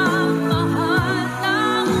ang mamahal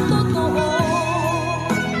ng totoo.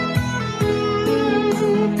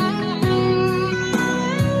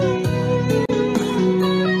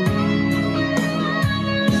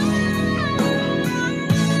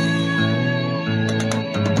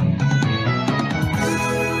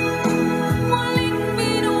 Muling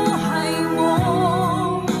binuhay mo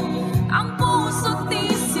ang puso't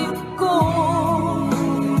isip ko,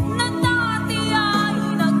 na dati ay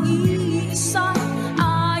nag-iisa,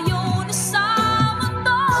 ayaw na sa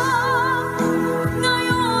mundo.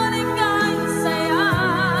 Ngayon ay kasaya,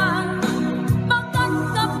 pagkat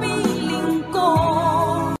kapiling ko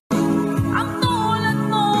ang tulad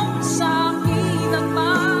mo sa'kin ang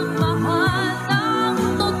mamahal ng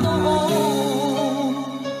totoo.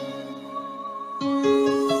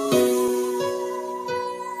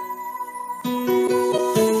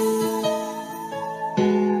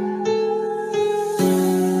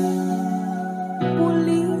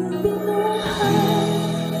 Muling binuhay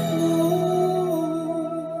mo.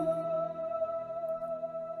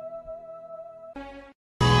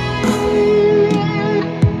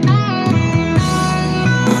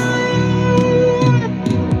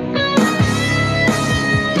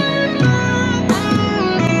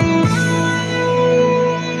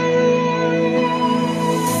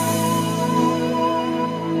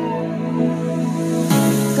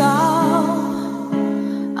 Ikaw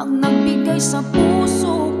ang nagbigay sa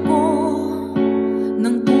puso ko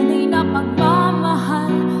ng tunay na pagmamahal,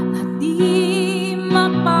 na di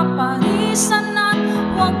mapapalisan at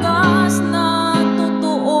wagas na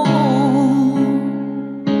totoo.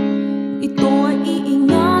 Ito ay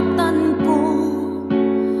iingatan ko,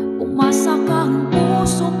 umasa ka ang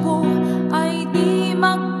puso ko ay di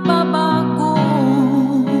magbabago.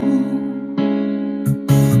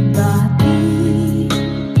 Dati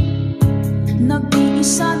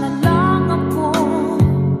nag-iisa na lang ako,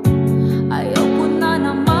 ayaw ko na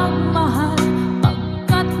na magmahal,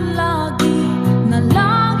 pagkat lagi na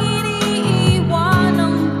lang iniiwan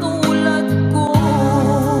ang tulad ko.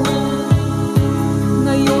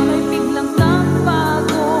 Ngayon ay biglang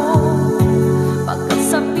nagbago, pagkat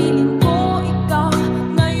sa piling ko ikaw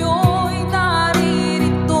ngayon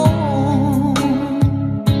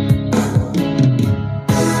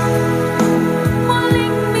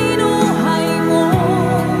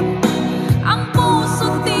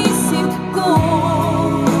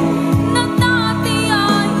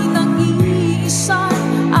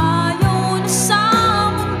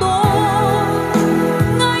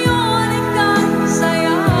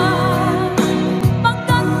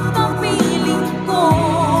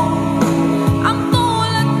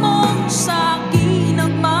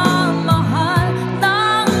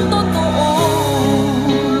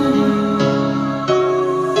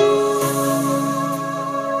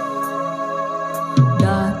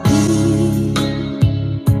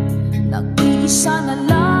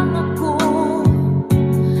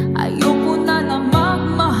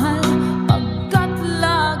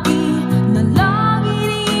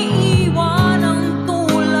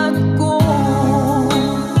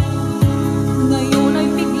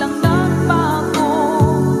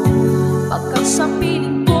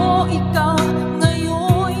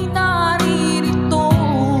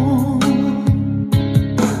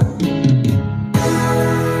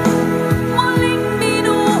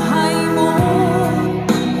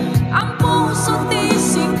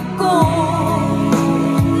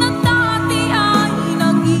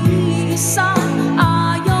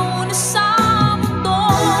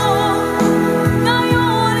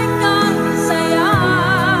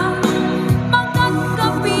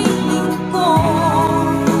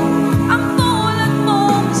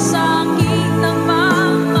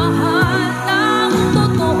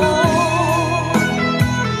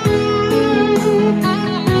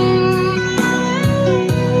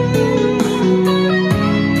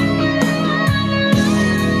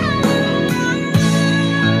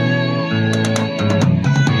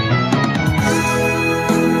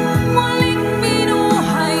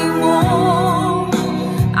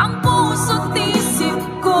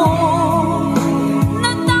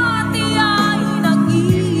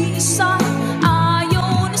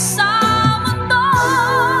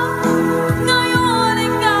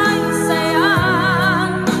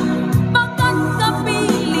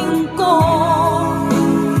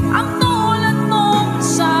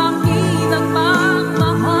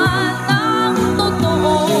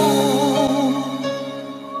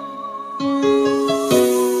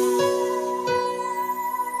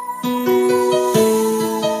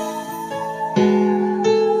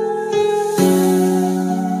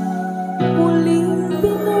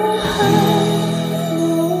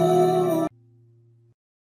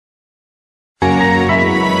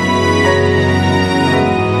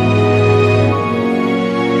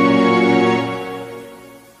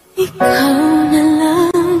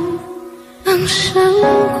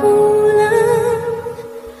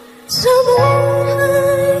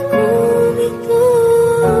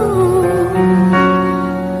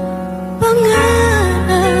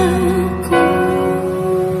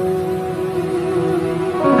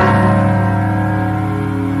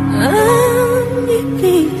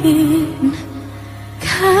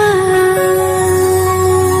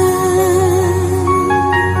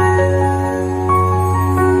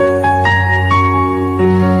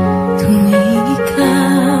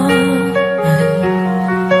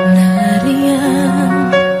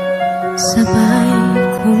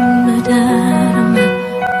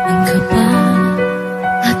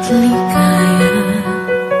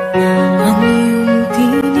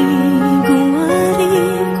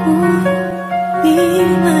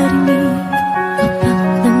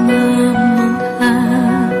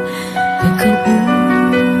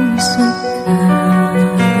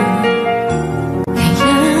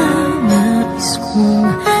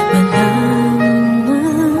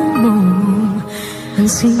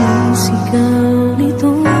sinisigaw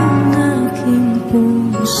nitong aking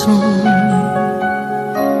puso.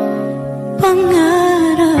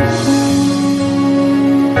 Pangarap kong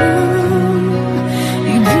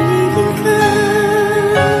ibigin ka,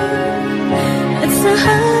 at sa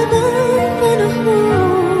habang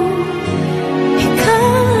panahon ikaw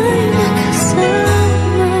ay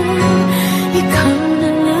makasama. Ikaw na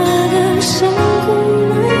lang ang siyang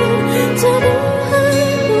kulay sa buhay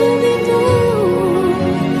kong ito.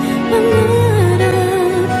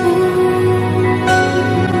 Pangarap ko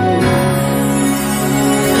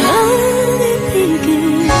ang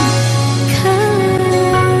ibigin ka.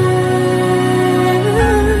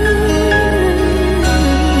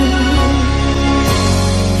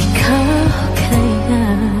 Ikaw kaya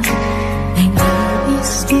ay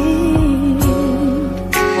nais din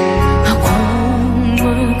akong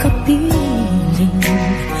makapiling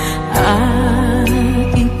at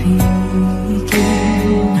ibigin.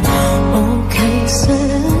 Okay,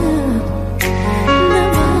 sarap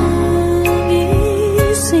namang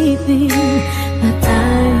isipin na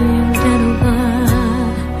tayong dalawa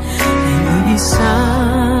ay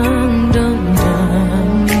isang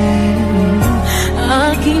damdamin.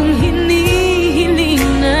 Aking hinihiling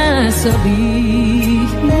na sabihin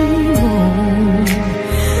mo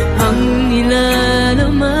ang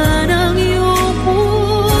nilalaman ng iyong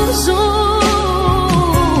puso.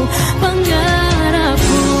 Pangarap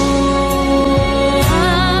ko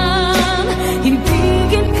ang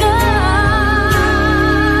ibigin ka,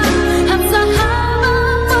 at sa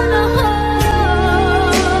habang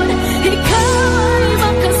panahon ikaw ay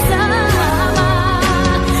makasama.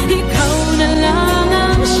 Ikaw na lang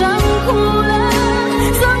ang siyang kulang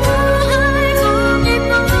sa buhay kong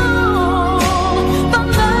ito.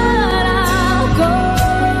 Pangarap ko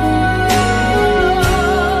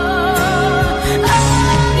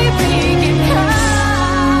ang ibigin ka.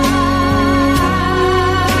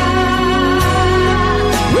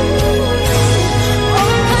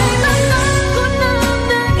 Okay, tagal ko nang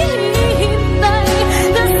naghihintay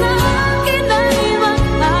na sa akin ay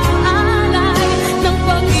mag-aalay ng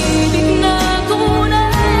pag-ibig na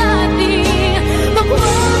tunay at di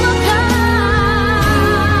magwawakas.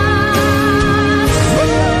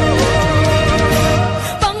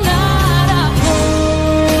 Pangarap ko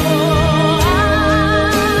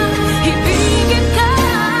ang ibigin ka,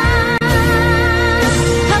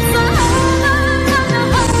 at sa habang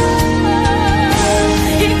panahon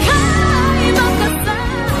ikaw ay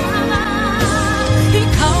makasama.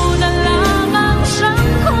 Ikaw na lang ang siyang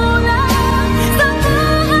kulang sa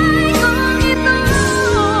buhay kong ito.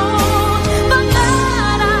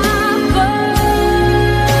 Pangarap ko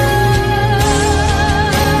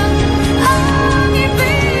ang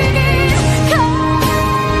ibigin ka,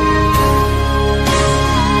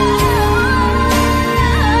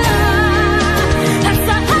 at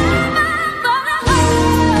sa habang panahon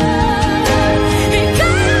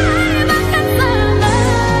ikaw ay makasama.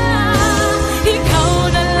 Ikaw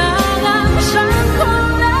na lang ang siyang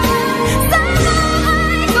kulang sa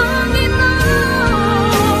buhay kong ito.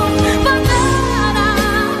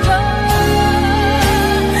 Pangarap ko,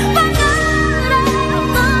 pangarap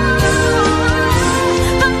ko,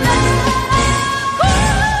 pangarap ko.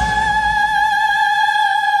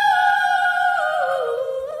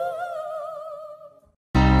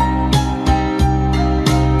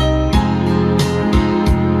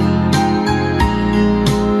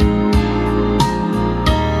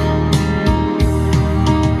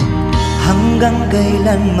 Hanggang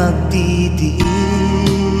kailan magtitiis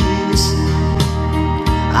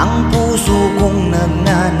ang puso kong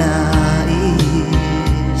nagnanais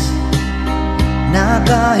na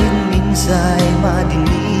kahit minsa'y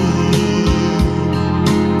madinig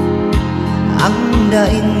ang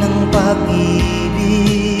daing ng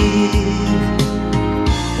pag-ibig,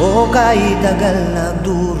 o kahit tagal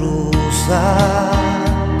nagdurusa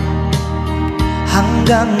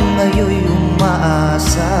hanggang ngayon'y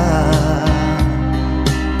umaasa.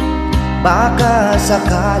 Baka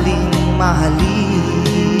sakaling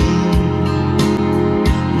mahalin,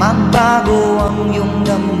 magbago ang iyong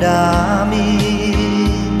damdamin.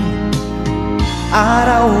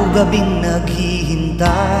 Araw-gabing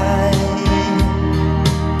naghihintay,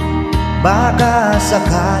 baka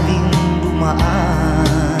sakaling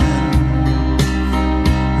dumaan,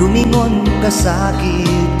 lumingon ka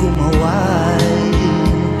sa'kin, kumaway,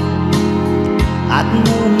 at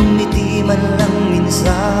ngumiti man lang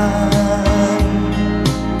minsan.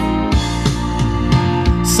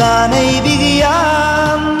 Sana'y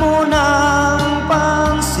bigyan mo ng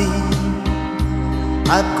pansin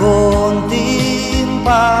at konting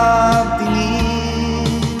pagtingin.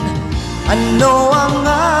 Ano ang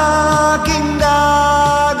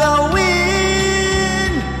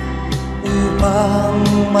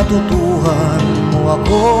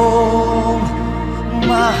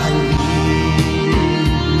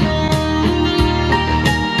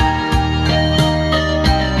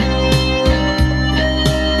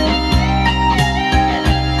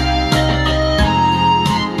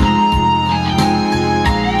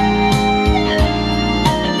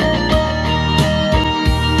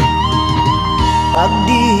pag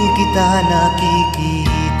di kita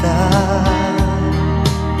nakikita,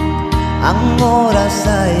 ang oras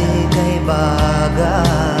ay kay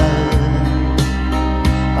bagal.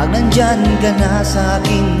 Pag nandyan ka na sa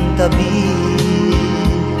aking tabi,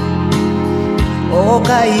 o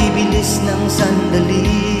kay bilis ng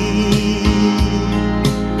sandali,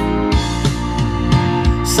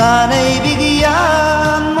 sana'y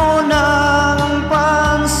bigyan mo ng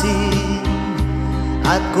pansin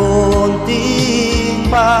at konting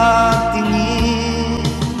pagtingin.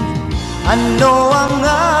 Ano ang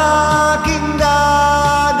aking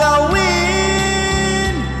gagawin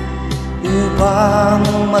upang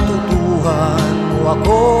matutuhan mo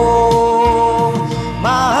akong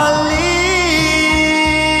mahalin?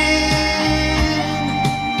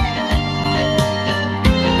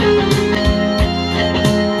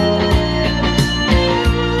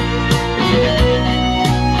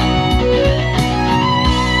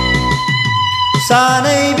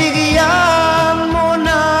 Sana'y bigyan mo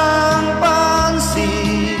ng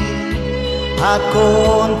pansin at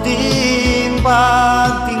konting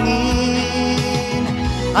pagtingin.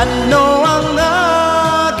 Ano ang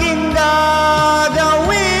aking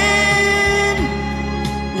gagawin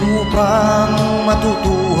upang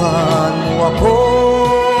matutuhan mo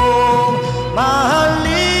akong mahalin?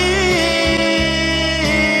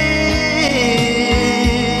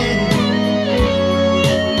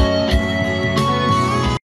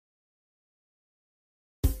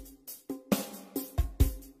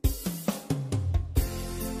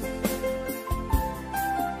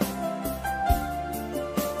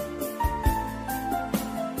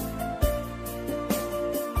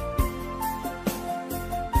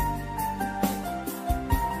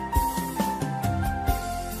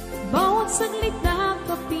 Bawat saglit na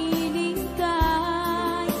kapiling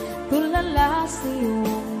ka'y tulala sa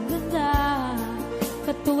iyong ganda.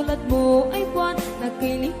 Katulad mo ay buwan na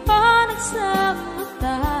kiliwanag sa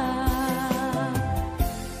mata.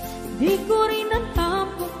 Di ko rin alam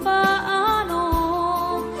kung paano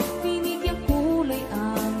binigyan kulay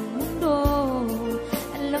ang mundo.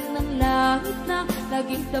 Alam ng langit na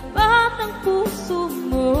laging tapat ang puso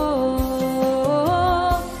mo.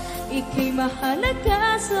 Ika'y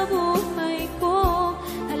mahalaga sa buhay ko.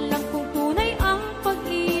 Alam kong tunay ang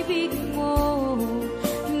pag-ibig mo.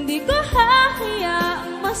 Hindi ko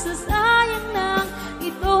hahayaang masasayang ng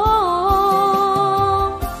ito.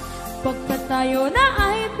 Pagkat tayo na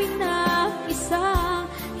ay pinag-isa,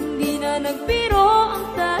 hindi na nagbiro ang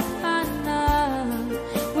tadhana.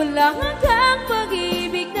 Walang hanggang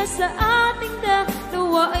pag-ibig na sa ating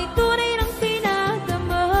dalawa ay tunay ng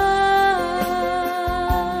pinagdama.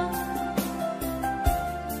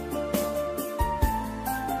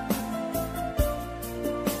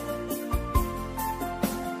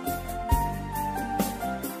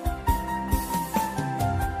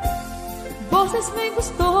 Boses may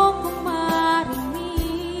gusto kong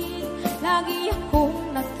marinig, lagi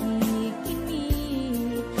akong nakikinig.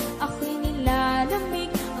 Ako'y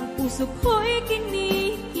nilalamig, ang puso ko'y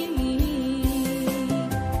kinikilig.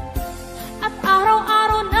 At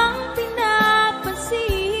araw-araw nang pinapansin,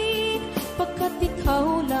 pagkat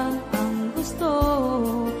ikaw lang ang gusto.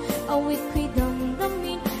 Awit ko'y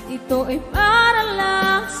damdamin, ito ay para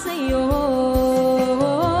lang sa'yo.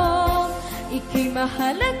 Ika'y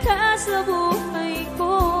mahalaga sa buhay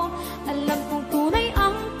ko. Alam kong tunay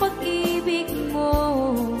ang pag-ibig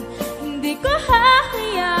mo. Hindi ko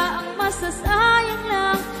hahayaang masasayang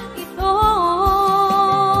lang ito.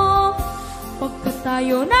 Pagkat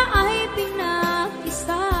tayo na ay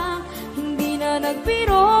pinag-isa, hindi na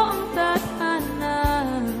nagbiro ang tadhana.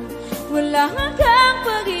 Wala hanggang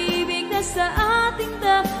pag-ibig na sa ating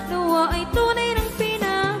dalawa ay tunay ng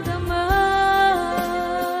pinagdama.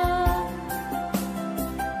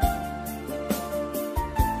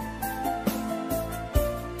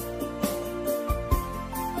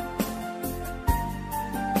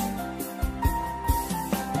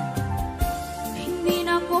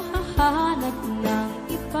 Hanap ng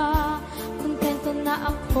iba, kontento na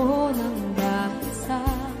ako ng dahil sa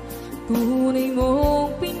tunay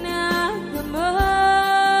mong pinagdama.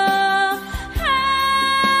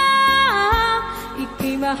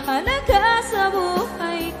 Ika'y mahalaga sa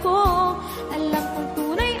buhay ko. Alam kong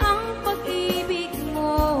tunay ang pag-ibig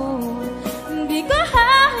mo. Hindi ko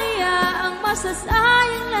hahayaang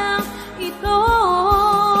masasayang lang ito.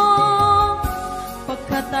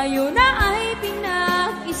 Pagkat tayo na ay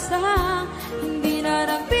pinag-isa, hindi na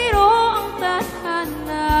nagbiro ang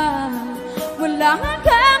tadhana. Wala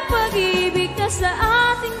hanggang pag-ibig na sa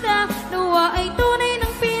ating dalawa ay tunay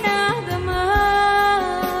ng pinagdama.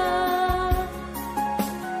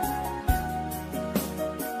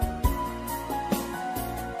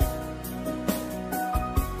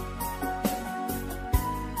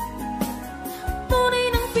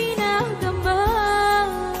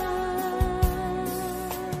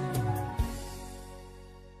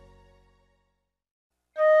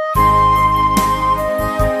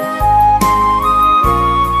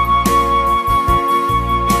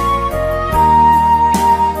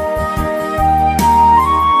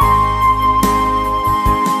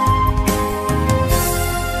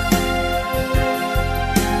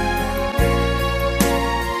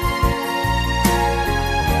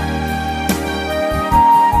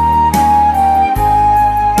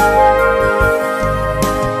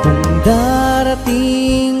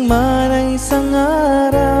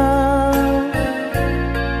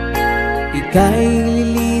 ika'y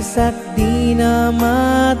lilis at di na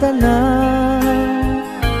matanaw.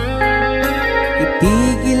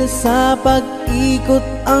 Itigil sa pag-ikot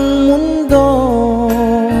ang mundo,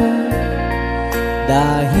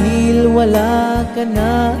 dahil wala ka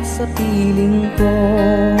na sa piling ko.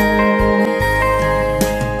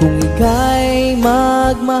 Kung ika'y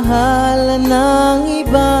magmahal ng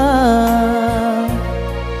iba,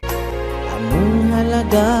 anong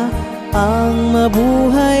halaga ang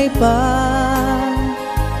mabuhay pa?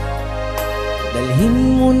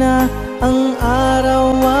 Dalhin mo na ang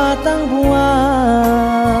araw at ang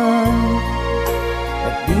buwan,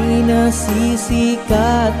 at di na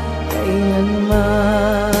sisikat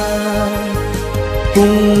kailanman.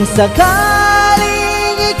 Kung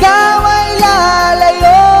sakaling ikaw ay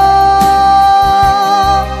lalayo,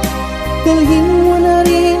 dalhin mo na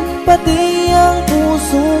rin pati ang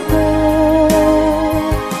puso ko.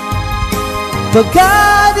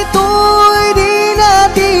 Pagkat ito'y di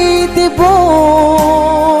natitibok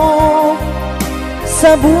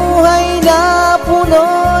sa buhay na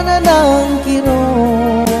puno na ng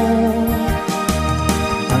kirot.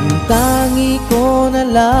 Ang tangi ko na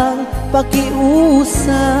lang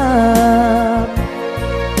pakiusap,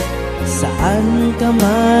 saan ka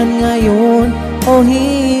man ngayon o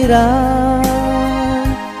hirap.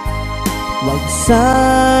 Huwag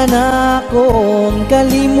sana akong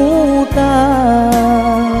kalimutan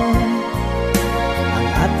ang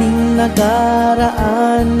ating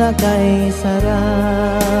nakaraan na kay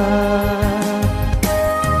sarap.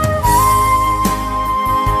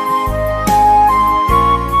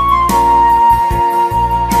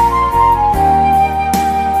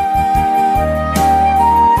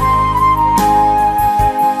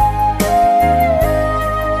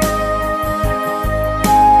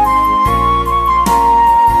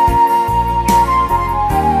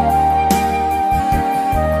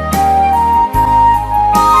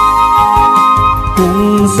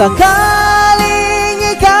 Kung sakaling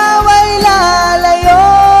ikaw ay lalayo,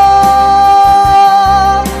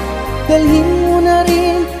 dalhin mo na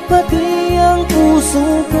rin pati ang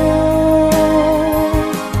puso ko.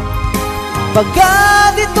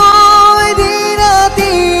 Pagkat ito'y di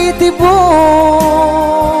natitibok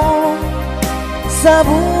sa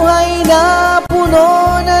buhay na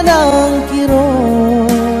puno na ng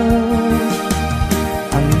kirot.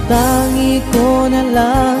 Ang tangi ko na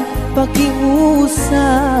lang pakiusap,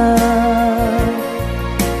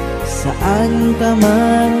 saan ka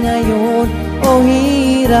man ngayon o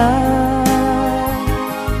hirap.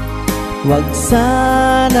 Huwag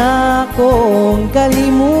sana akong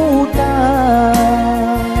kalimutan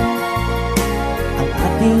ang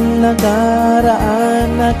ating nakaraan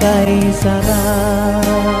na kay sarap.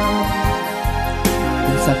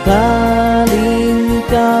 Kung sakaling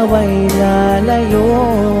ikaw ay lalayo,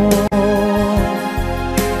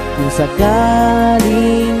 kung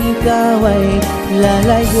sakaling ikaw ay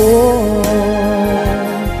lalayo,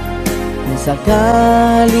 kung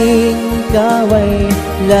sakaling ikaw ay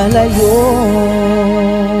lalayo,